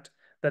fact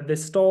that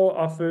this stall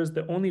offers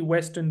the only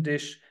Western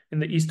dish in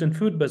the Eastern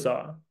Food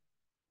Bazaar.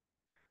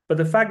 But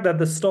the fact that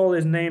the stall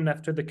is named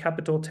after the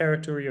capital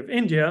territory of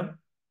India,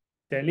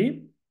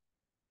 Delhi,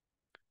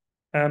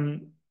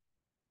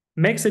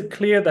 makes it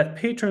clear that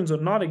patrons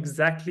are not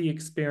exactly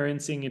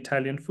experiencing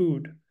Italian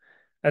food,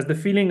 as the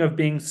feeling of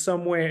being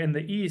somewhere in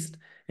the East,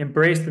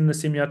 embraced in the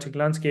semiotic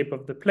landscape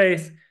of the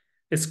place,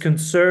 is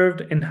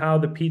conserved in how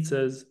the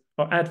pizzas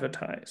are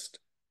advertised.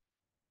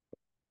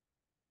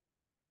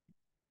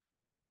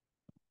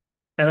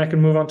 And I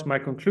can move on to my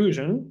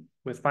conclusion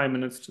with 5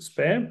 minutes to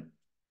spare.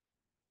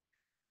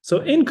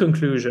 So in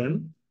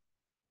conclusion,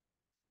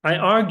 I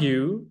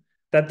argue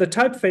that the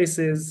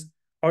typefaces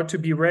are to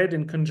be read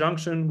in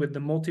conjunction with the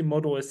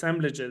multimodal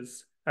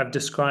assemblages I've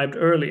described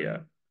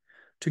earlier,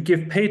 to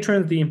give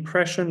patrons the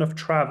impression of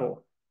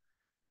travel,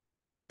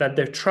 that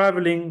they're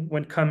traveling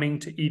when coming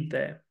to eat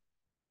there.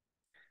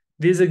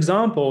 These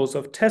examples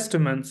of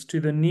testaments to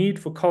the need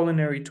for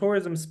culinary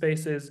tourism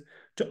spaces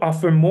to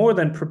offer more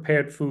than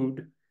prepared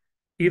food,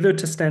 either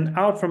to stand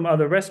out from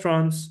other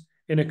restaurants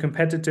in a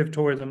competitive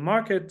tourism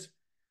market,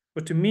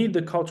 or to meet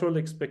the cultural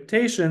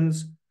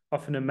expectations,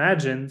 often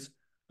imagined,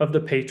 of the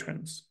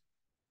patrons.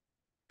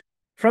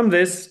 From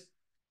this,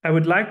 I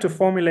would like to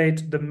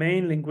formulate the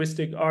main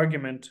linguistic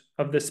argument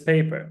of this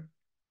paper.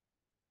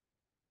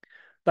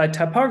 That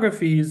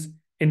typographies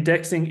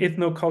indexing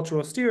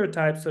ethnocultural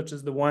stereotypes, such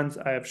as the ones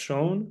I have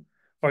shown,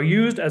 are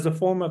used as a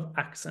form of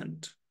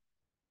accent.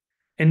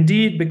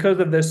 Indeed, because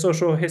of their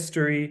social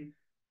history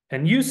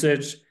and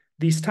usage,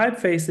 these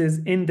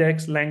typefaces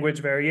index language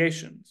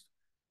variations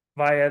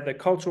via the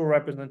cultural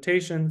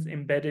representations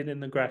embedded in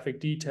the graphic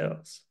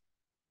details.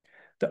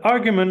 The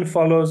argument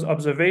follows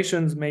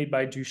observations made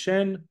by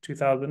Duchesne,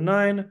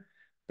 2009,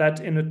 that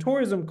in a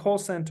tourism call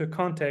center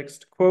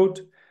context, quote,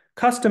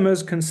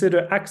 customers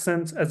consider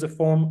accents as a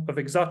form of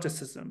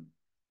exoticism,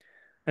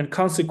 and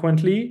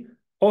consequently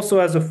also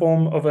as a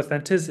form of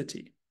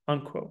authenticity,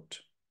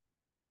 unquote.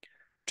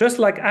 Just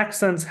like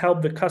accents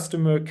help the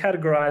customer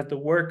categorize the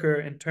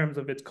worker in terms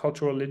of its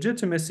cultural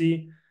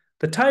legitimacy,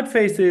 the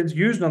typefaces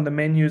used on the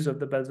menus of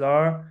the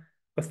bazaar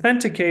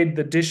authenticate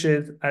the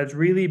dishes as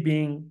really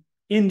being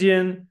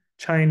Indian,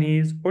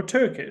 Chinese, or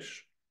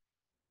Turkish.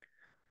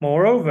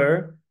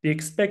 Moreover, the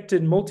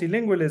expected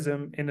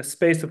multilingualism in a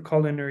space of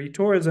culinary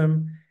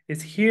tourism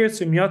is here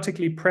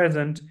semiotically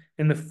present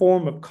in the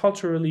form of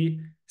culturally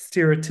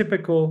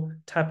stereotypical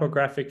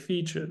typographic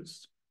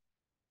features.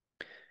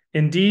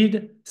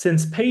 Indeed,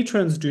 since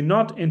patrons do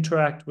not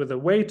interact with a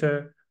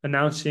waiter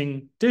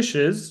announcing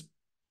dishes,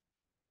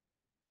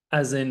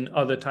 as in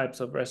other types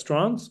of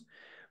restaurants,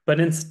 but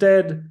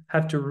instead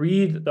have to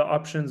read the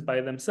options by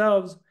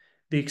themselves,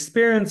 the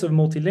experience of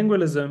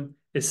multilingualism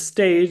is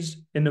staged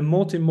in a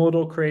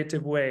multimodal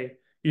creative way,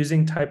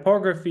 using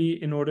typography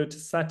in order to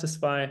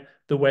satisfy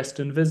the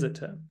Western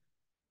visitor.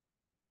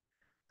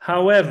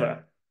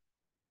 However,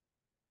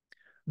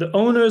 the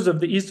owners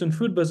of the Eastern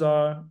Food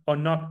Bazaar are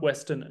not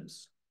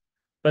Westerners,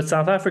 but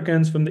South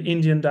Africans from the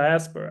Indian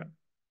diaspora.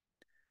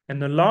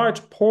 And a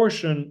large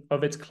portion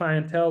of its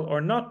clientele are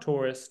not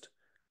tourists,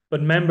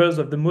 but members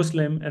of the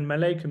Muslim and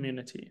Malay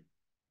community.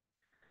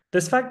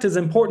 This fact is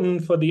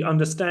important for the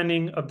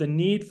understanding of the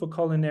need for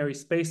culinary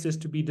spaces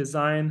to be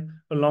designed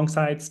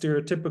alongside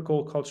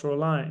stereotypical cultural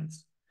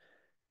lines.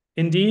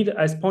 Indeed,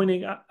 as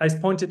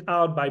pointed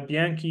out by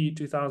Bianchi,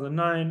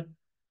 2009,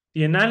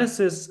 the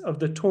analysis of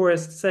the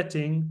tourist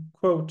setting,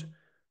 quote,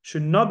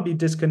 should not be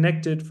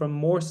disconnected from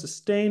more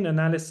sustained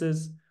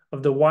analysis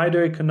of the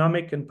wider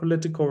economic and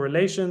political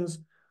relations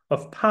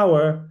of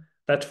power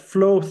that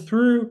flow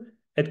through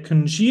and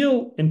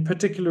congeal in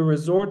particular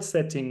resort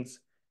settings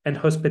and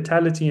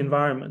hospitality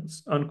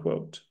environments,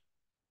 unquote.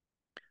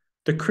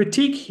 The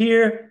critique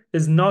here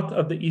is not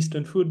of the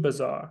Eastern Food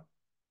Bazaar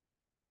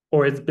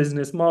or its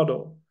business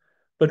model,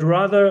 but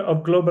rather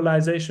of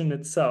globalization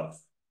itself,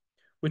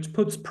 which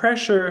puts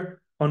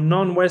pressure on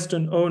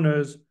non-Western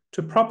owners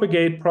to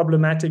propagate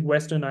problematic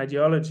Western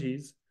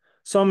ideologies,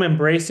 some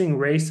embracing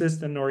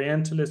racist and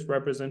orientalist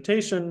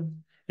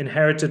representation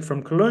inherited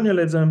from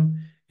colonialism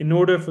in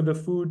order for the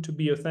food to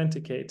be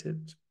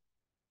authenticated.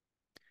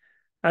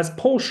 As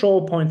Paul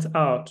Scholl points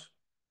out,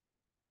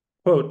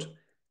 quote,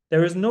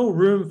 there is no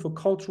room for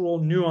cultural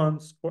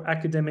nuance or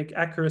academic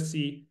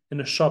accuracy in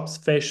a shop's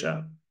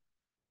fascia.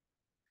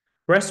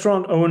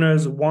 Restaurant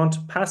owners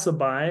want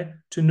passerby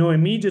to know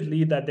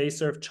immediately that they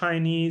serve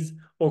Chinese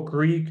or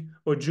Greek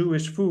or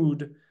Jewish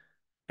food,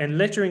 and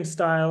lettering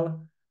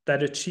style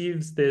that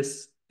achieves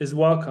this is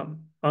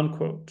welcome,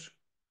 unquote.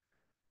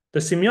 The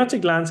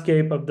semiotic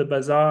landscape of the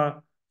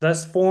bazaar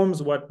thus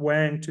forms what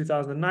Wang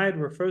 2009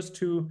 refers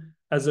to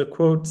as a,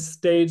 quote,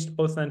 staged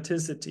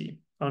authenticity,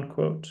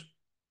 unquote,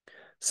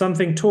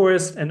 something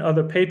tourists and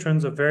other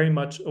patrons are very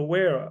much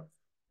aware of.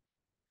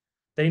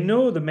 They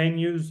know the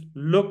menus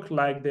look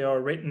like they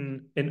are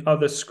written in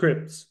other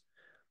scripts,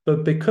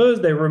 but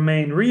because they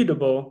remain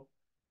readable,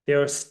 they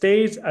are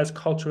staged as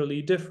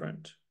culturally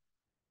different.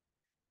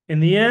 In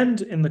the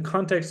end, in the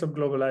context of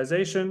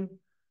globalization,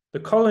 the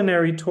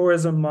culinary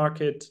tourism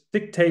market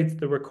dictates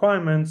the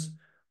requirements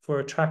for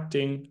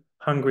attracting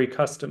hungry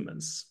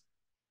customers.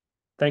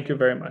 Thank you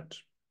very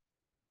much.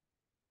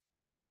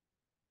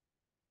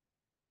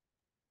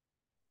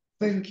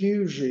 Thank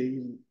you,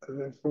 Gilles,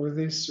 for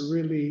this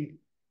really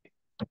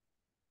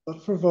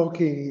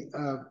thought-provoking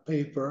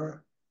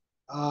paper,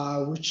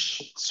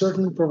 which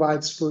certainly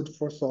provides food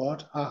for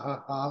thought.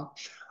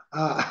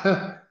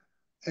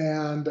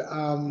 And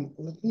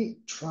let me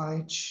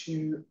try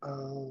to,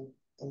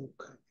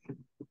 okay,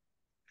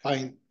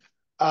 fine.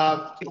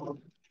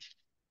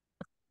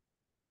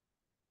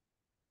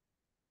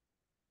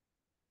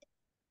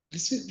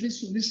 This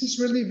is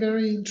really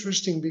very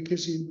interesting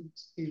because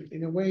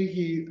in a way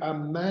he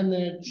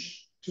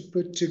managed to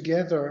put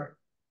together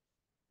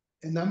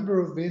a number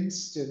of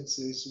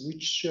instances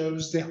which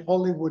shows the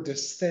Hollywood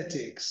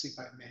aesthetics, if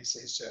I may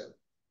say so,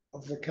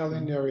 of the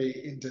culinary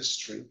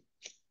industry.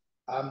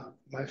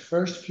 My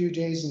first few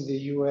days in the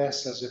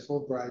US as a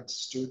Fulbright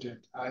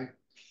student, I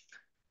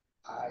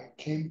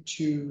came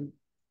to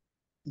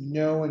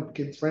know and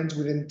became friends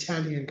with an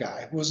Italian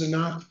guy who was an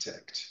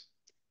architect.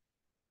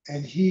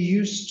 And he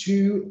used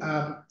to,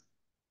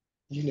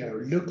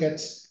 look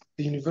at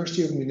the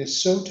University of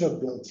Minnesota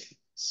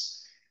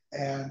buildings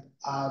and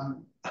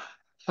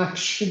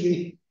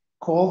actually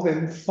call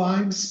them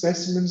fine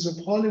specimens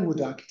of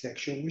Hollywood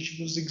architecture, which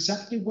was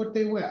exactly what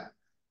they were.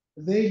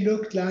 They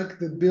looked like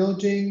the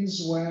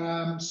buildings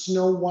where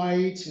Snow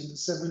White and the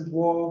Seven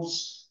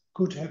Dwarfs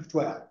could have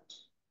dwelt.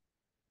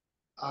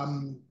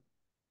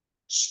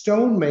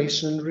 Stone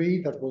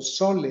masonry that was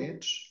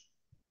solid,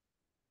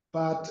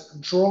 but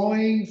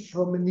drawing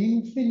from an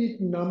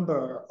infinite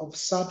number of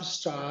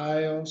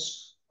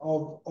sub-styles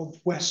of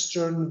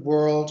Western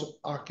world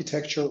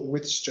architecture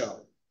with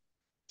stone.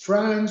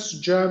 France,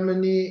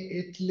 Germany,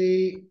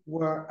 Italy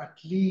were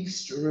at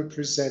least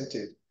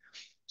represented.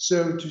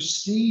 So to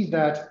see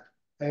that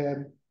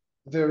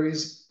there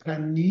is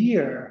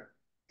paneer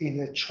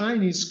in a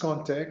Chinese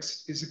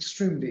context is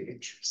extremely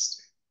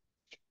interesting.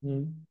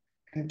 Mm.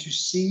 And to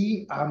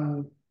see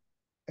a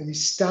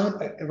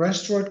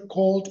restaurant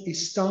called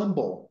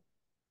Istanbul,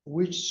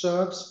 which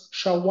serves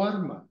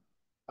shawarma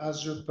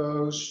as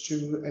opposed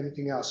to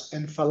anything else,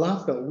 and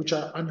falafel, which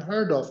are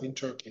unheard of in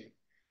Turkey,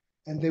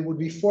 and they would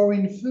be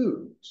foreign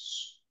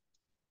foods,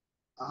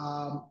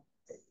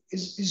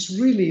 is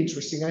really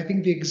interesting. I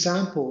think the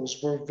examples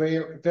were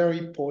very,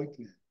 very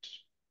poignant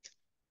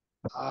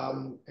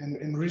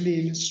and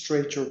really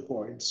illustrate your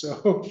point.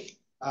 So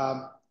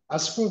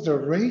as for the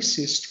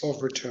racist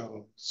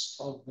overtones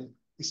of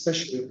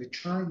especially of the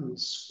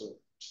Chinese food,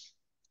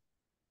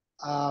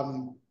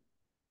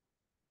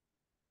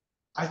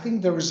 I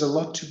think there is a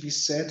lot to be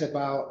said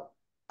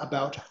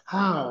about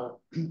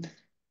how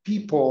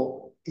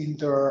people in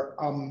their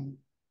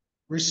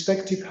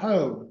respective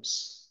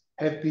homes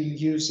have been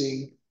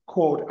using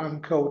quote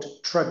unquote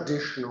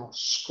traditional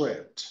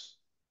script.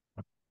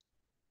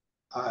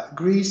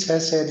 Greece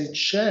has had its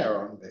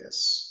share on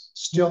this,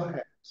 still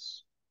has.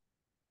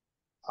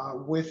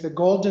 With the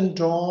Golden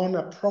Dawn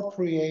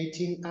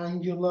appropriating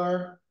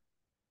angular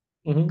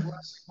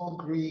classical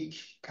Greek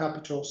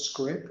capital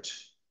script.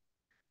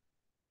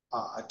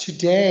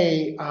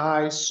 Today,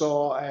 I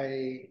saw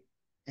I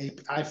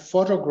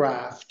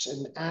photographed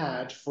an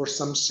ad for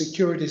some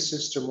security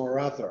system or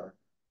other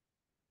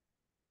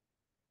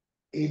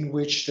in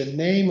which the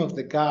name of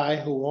the guy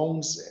who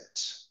owns it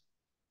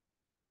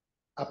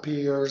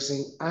appears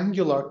in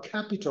angular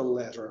capital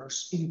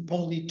letters in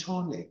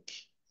polytonic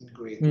in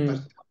Greek,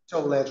 but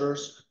capital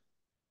letters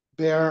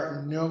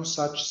bear no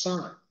such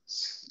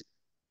signs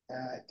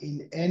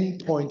in any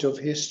point of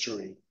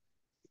history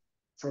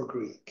for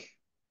Greek.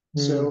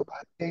 So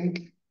I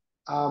think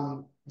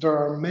there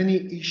are many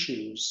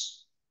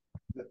issues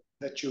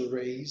that you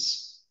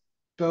raise,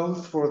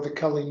 both for the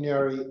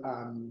culinary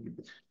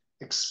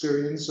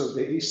experience of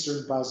the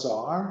Eastern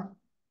Bazaar,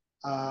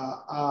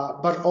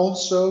 but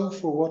also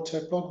for what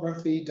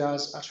typography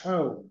does at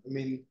home. I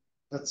mean,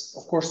 that's,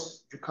 of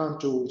course, you can't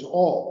do it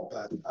all,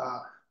 but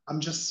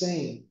I'm just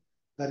saying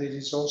that it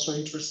is also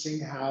interesting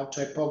how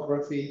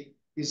typography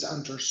is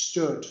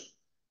understood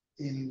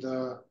in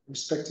the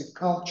respective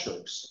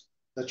cultures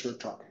that you're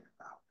talking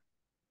about.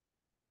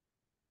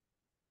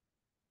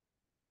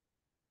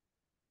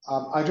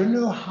 I don't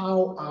know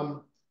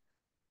how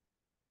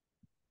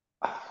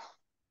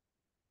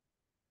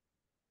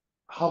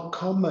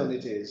common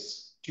it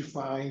is to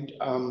find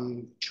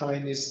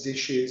Chinese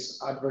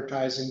dishes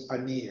advertising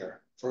paneer,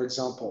 for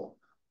example,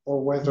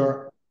 or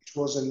whether it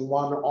was a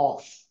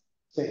one-off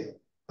thing.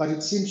 But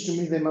it seems to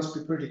me they must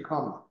be pretty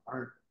common,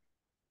 aren't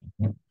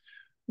they?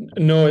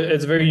 No,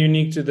 it's very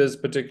unique to this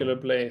particular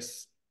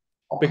place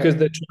because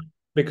Okay.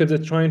 because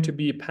it's trying to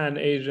be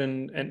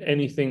Pan-Asian and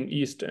anything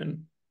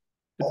Eastern.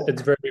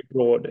 It's Okay. very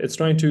broad. It's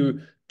trying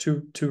to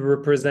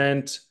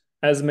represent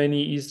as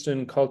many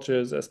Eastern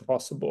cultures as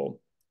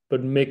possible,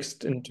 but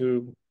mixed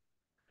into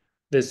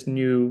this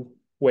new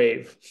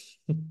wave.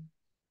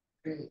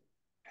 Okay.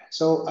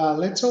 So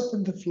let's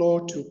open the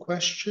floor to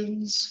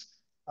questions.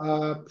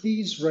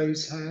 Please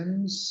raise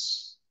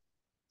hands.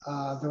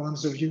 The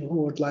ones of you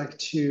who would like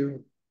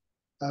to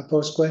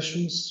pose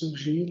questions to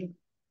Gilles.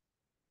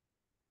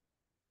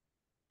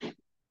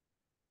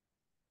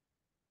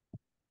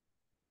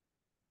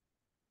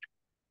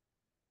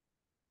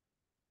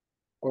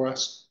 Or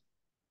ask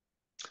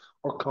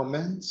or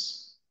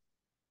comments.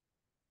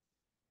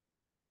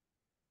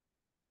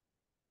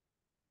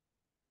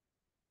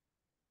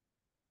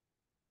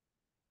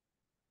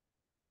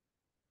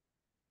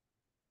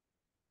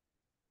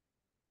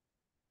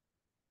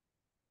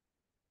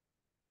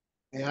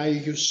 May I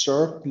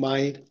usurp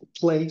my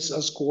place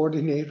as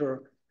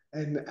coordinator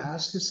and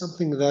ask you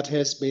something that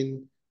has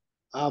been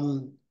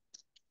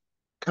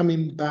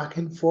coming back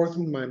and forth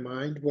in my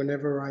mind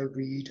whenever I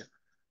read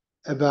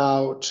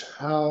about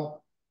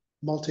how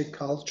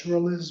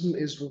multiculturalism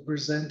is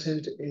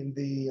represented in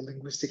the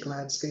linguistic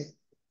landscape.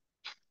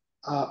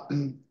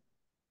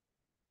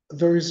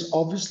 There is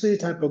obviously a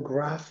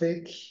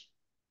typographic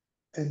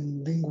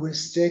and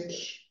linguistic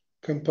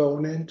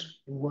component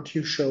in what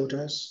you showed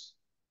us.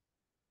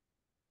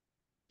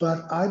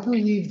 But I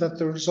believe that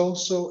there is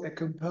also a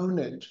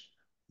component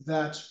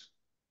that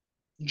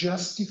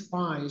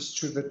justifies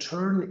to the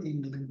turn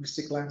in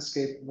linguistic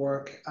landscape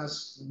work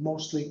as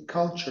mostly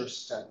culture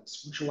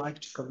studies. Would you like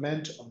to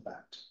comment on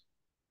that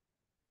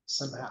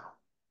somehow?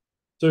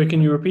 So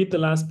can you repeat the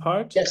last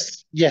part?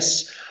 Yes,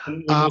 yes.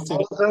 When you say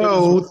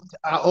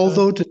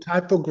Although the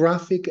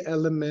typographic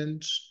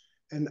element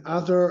and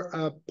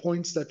other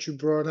points that you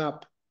brought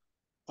up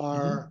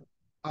are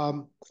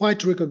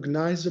quite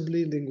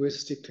recognizably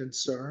linguistic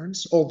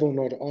concerns, although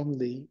not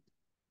only,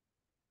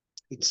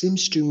 it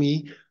seems to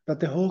me that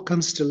the whole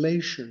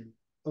constellation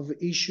of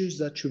issues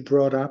that you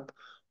brought up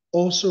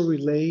also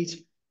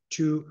relate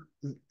to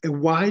a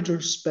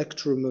wider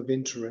spectrum of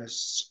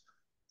interests,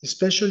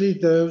 especially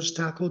those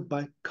tackled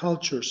by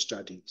culture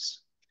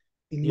studies.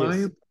 In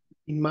yes.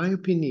 my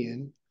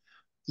opinion,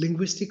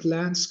 linguistic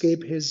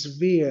landscape has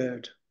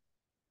veered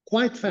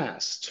quite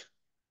fast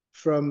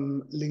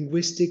from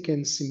linguistic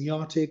and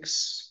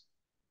semiotics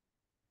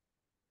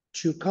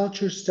to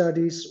culture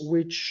studies,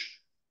 which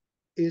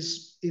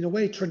is, in a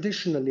way,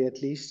 traditionally at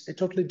least, a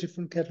totally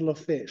different kettle of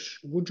fish.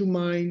 Would you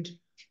mind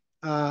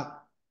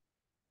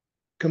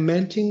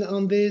commenting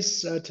on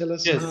this? Tell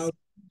us Yes. how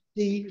you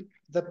see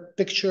the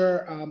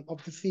picture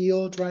of the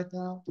field right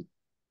now.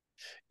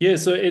 Yeah,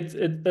 so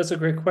that's a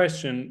great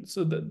question.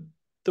 So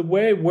the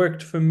way it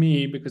worked for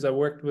me, because I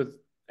worked with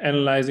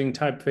analyzing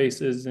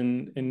typefaces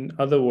in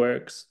other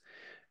works,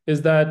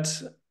 is that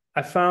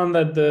I found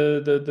that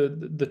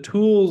the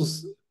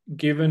tools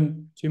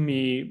given to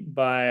me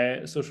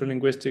by social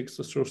linguistics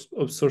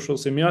or social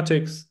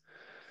semiotics,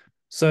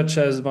 such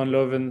as von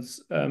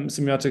Loven's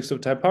semiotics of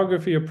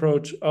typography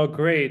approach, are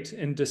great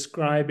in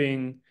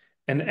describing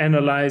and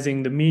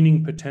analyzing the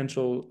meaning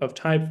potential of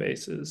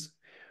typefaces.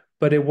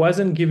 But it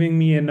wasn't giving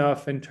me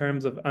enough in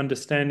terms of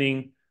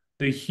understanding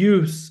the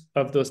use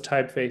of those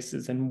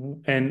typefaces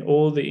and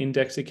all the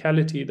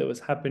indexicality that was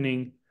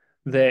happening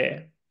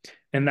there.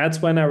 And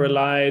that's when I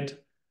relied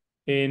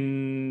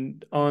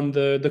on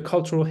the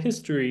cultural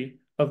history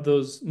of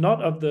those,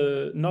 not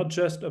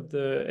just of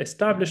the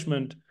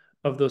establishment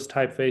of those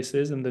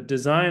typefaces and the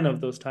design of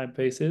those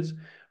typefaces,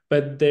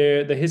 but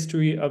the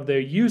history of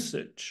their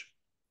usage.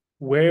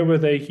 Where were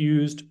they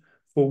used,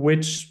 for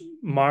which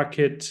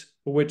market,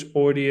 for which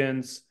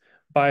audience,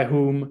 by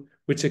whom,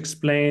 which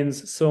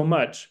explains so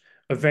much.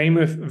 A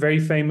very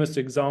famous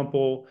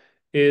example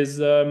is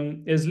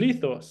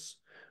lithos,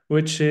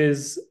 which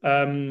is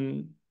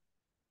a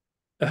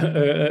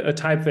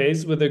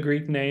typeface with a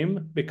Greek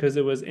name because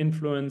it was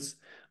influenced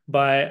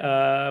by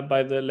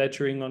the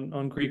lettering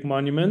on Greek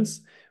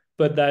monuments,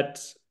 but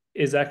that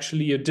is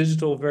actually a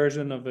digital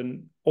version of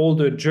an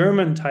older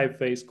German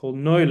typeface called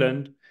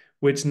Neuland,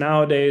 which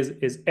nowadays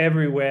is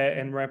everywhere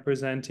and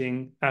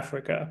representing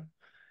Africa.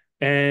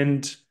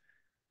 And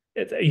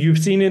you've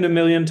seen it a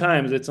million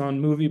times. It's on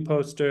movie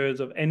posters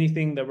of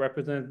anything that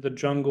represents the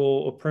jungle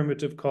or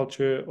primitive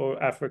culture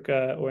or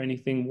Africa or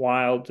anything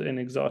wild and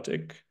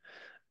exotic.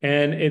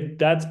 And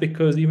that's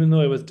because even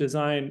though it was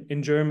designed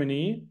in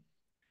Germany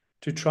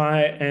to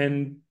try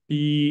and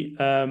be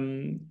a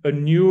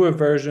newer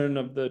version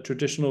of the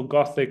traditional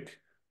Gothic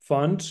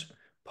font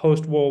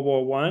post World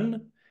War I,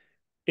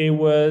 it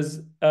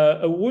was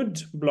a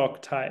wood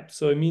block type.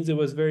 So it means it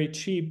was very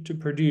cheap to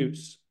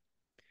produce.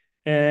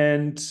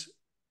 And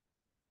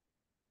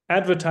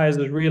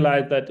advertisers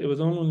realized that it was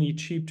not only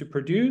cheap to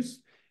produce,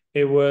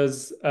 it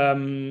was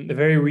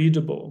very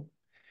readable.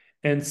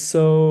 And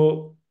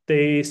so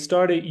they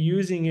started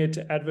using it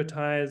to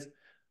advertise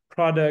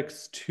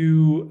products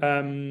to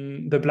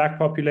the Black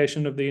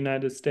population of the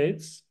United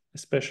States,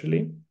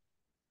 especially,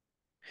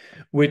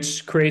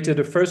 which created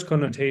a first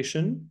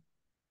connotation.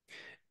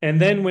 And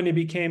then when it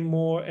became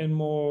more and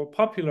more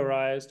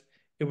popularized,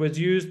 it was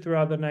used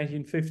throughout the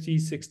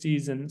 1950s,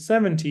 60s, and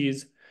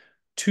 70s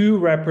to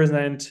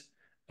represent,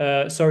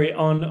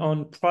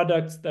 on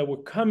products that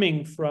were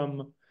coming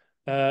from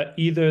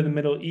either the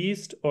Middle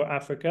East or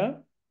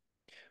Africa,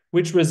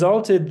 which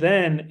resulted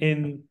then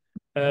in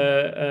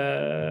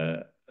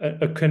a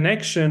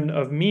connection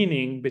of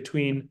meaning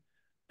between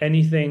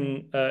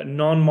anything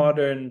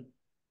non-modern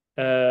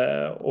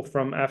or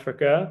from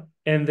Africa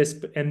and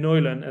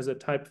Neuland as a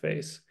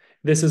typeface.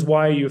 This is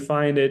why you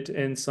find it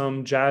in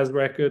some jazz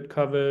record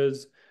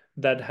covers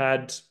that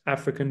had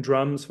African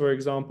drums, for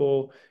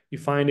example. You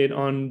find it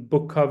on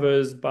book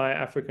covers by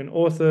African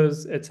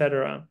authors,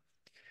 etc.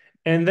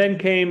 And then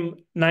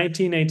came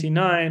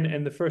 1989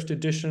 and the first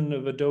edition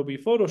of Adobe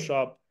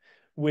Photoshop,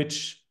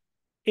 which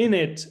in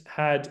it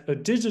had a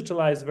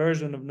digitalized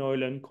version of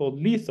Neuland called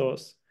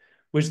Lithos,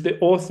 which the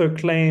author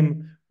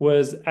claimed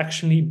was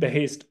actually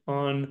based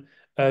on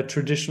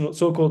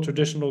so-called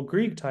traditional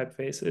Greek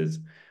typefaces.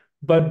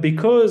 But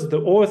because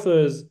the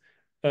authors,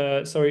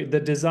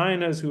 the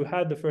designers who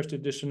had the first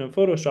edition of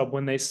Photoshop,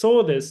 when they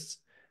saw this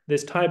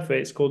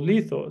typeface called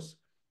Lithos,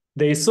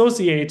 they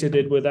associated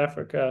it with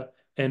Africa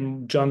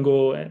and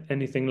jungle,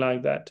 anything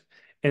like that.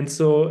 And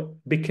so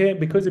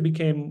because it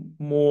became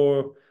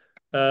more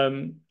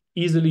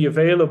easily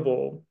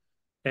available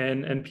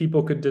and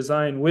people could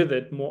design with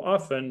it more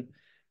often,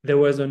 there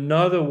was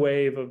another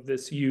wave of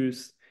this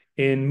use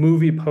in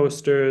movie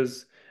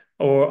posters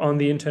or on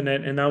the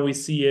internet. And now we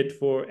see it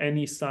for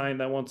any sign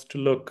that wants to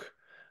look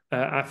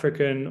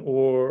African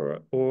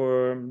or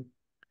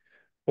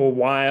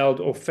wild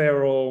or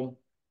feral,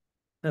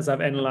 as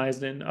I've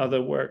analyzed in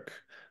other work.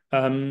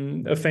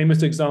 A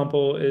famous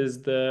example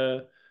is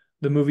the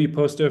movie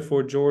poster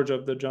for George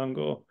of the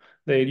Jungle.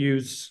 They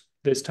use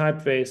this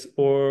typeface,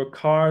 or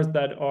cars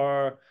that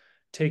are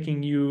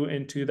taking you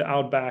into the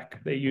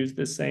outback, they use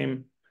the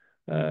same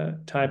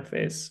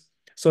typeface.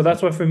 So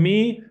that's why for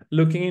me,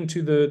 looking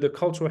into the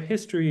cultural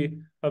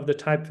history of the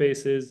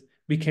typefaces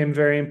became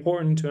very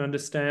important to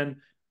understand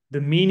the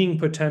meaning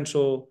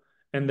potential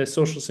and the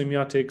social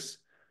semiotics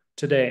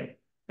today.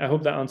 I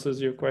hope that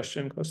answers your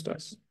question,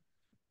 Kostas.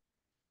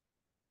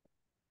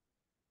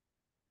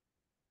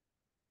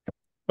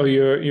 Oh,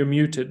 you're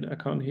muted. I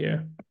can't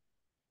hear.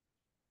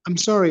 I'm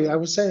sorry. I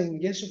was saying,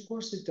 yes, of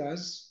course it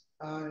does,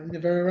 in a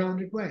very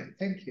rounded way.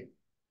 Thank you.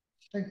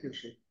 Thank you,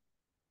 Shi.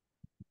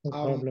 No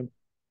problem.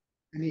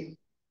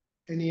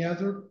 Any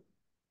other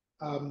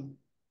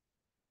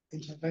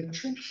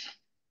interventions?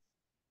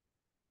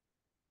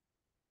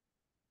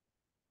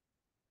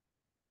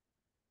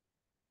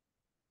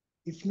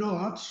 If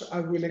not, I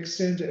will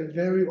extend a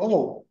very,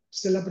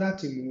 Stella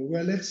Bratimou.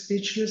 We're left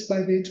speechless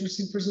by the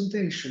interesting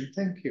presentation.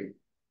 Thank you.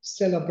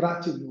 Stella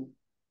Bratimou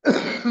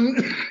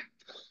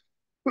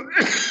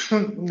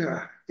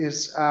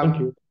is Thank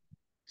you.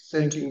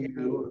 sending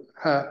you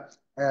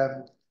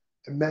a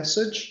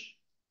message.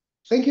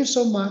 Thank you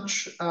so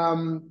much.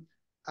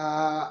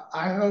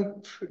 I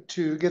hope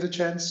to get a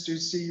chance to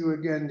see you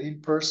again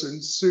in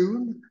person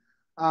soon.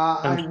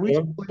 I wish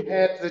we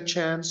had the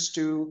chance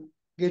to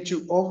get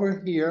you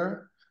over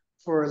here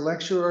for a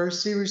lecture or a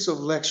series of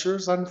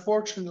lectures.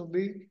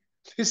 Unfortunately,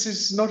 this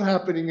is not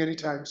happening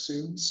anytime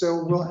soon,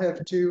 so we'll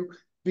have to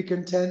be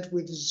content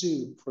with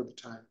Zoom for the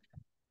time.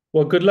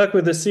 Well, good luck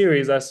with the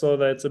series. I saw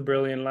that it's a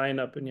brilliant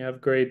lineup and you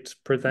have great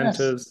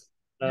presenters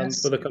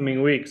for the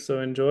coming weeks, so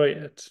enjoy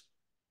it.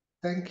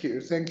 Thank you.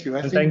 Thank you.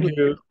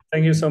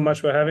 Thank you so much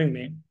for having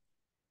me.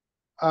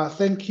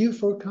 Thank you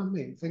for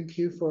coming. Thank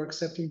you for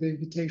accepting the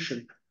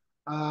invitation.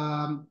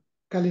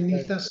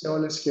 Καληνύχτα σε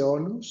όλες και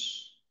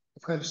όλους.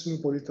 Ευχαριστούμε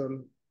πολύ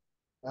τον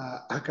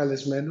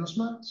ακαλεσμένος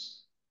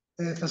μας.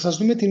 Θα σας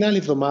δούμε την άλλη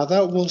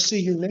εβδομάδα. We'll see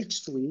you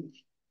next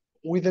week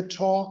with a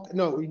talk.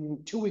 No,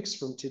 in 2 weeks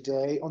from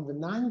today, on the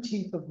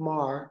 19th of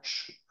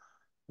March,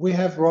 we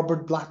have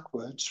Robert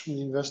Blackwood from the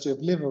University of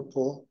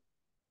Liverpool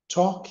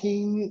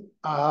talking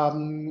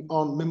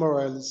on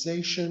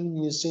memorialization,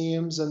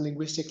 museums, and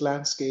linguistic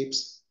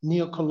landscapes,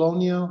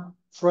 neo-colonial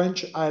French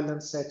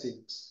island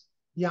settings.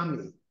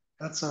 Yummy.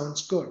 That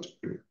sounds good.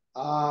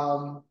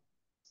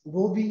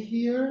 We'll be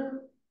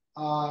here.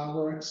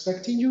 We're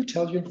expecting you.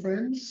 Tell your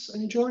friends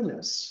and join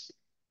us.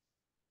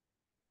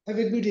 Have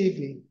a good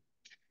evening.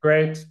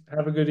 Great.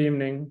 Have a good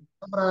evening.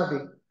 Bravi.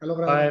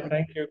 Bye.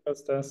 Thank you,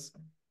 Kostas.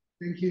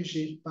 Thank you,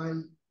 Gilles.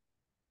 Bye.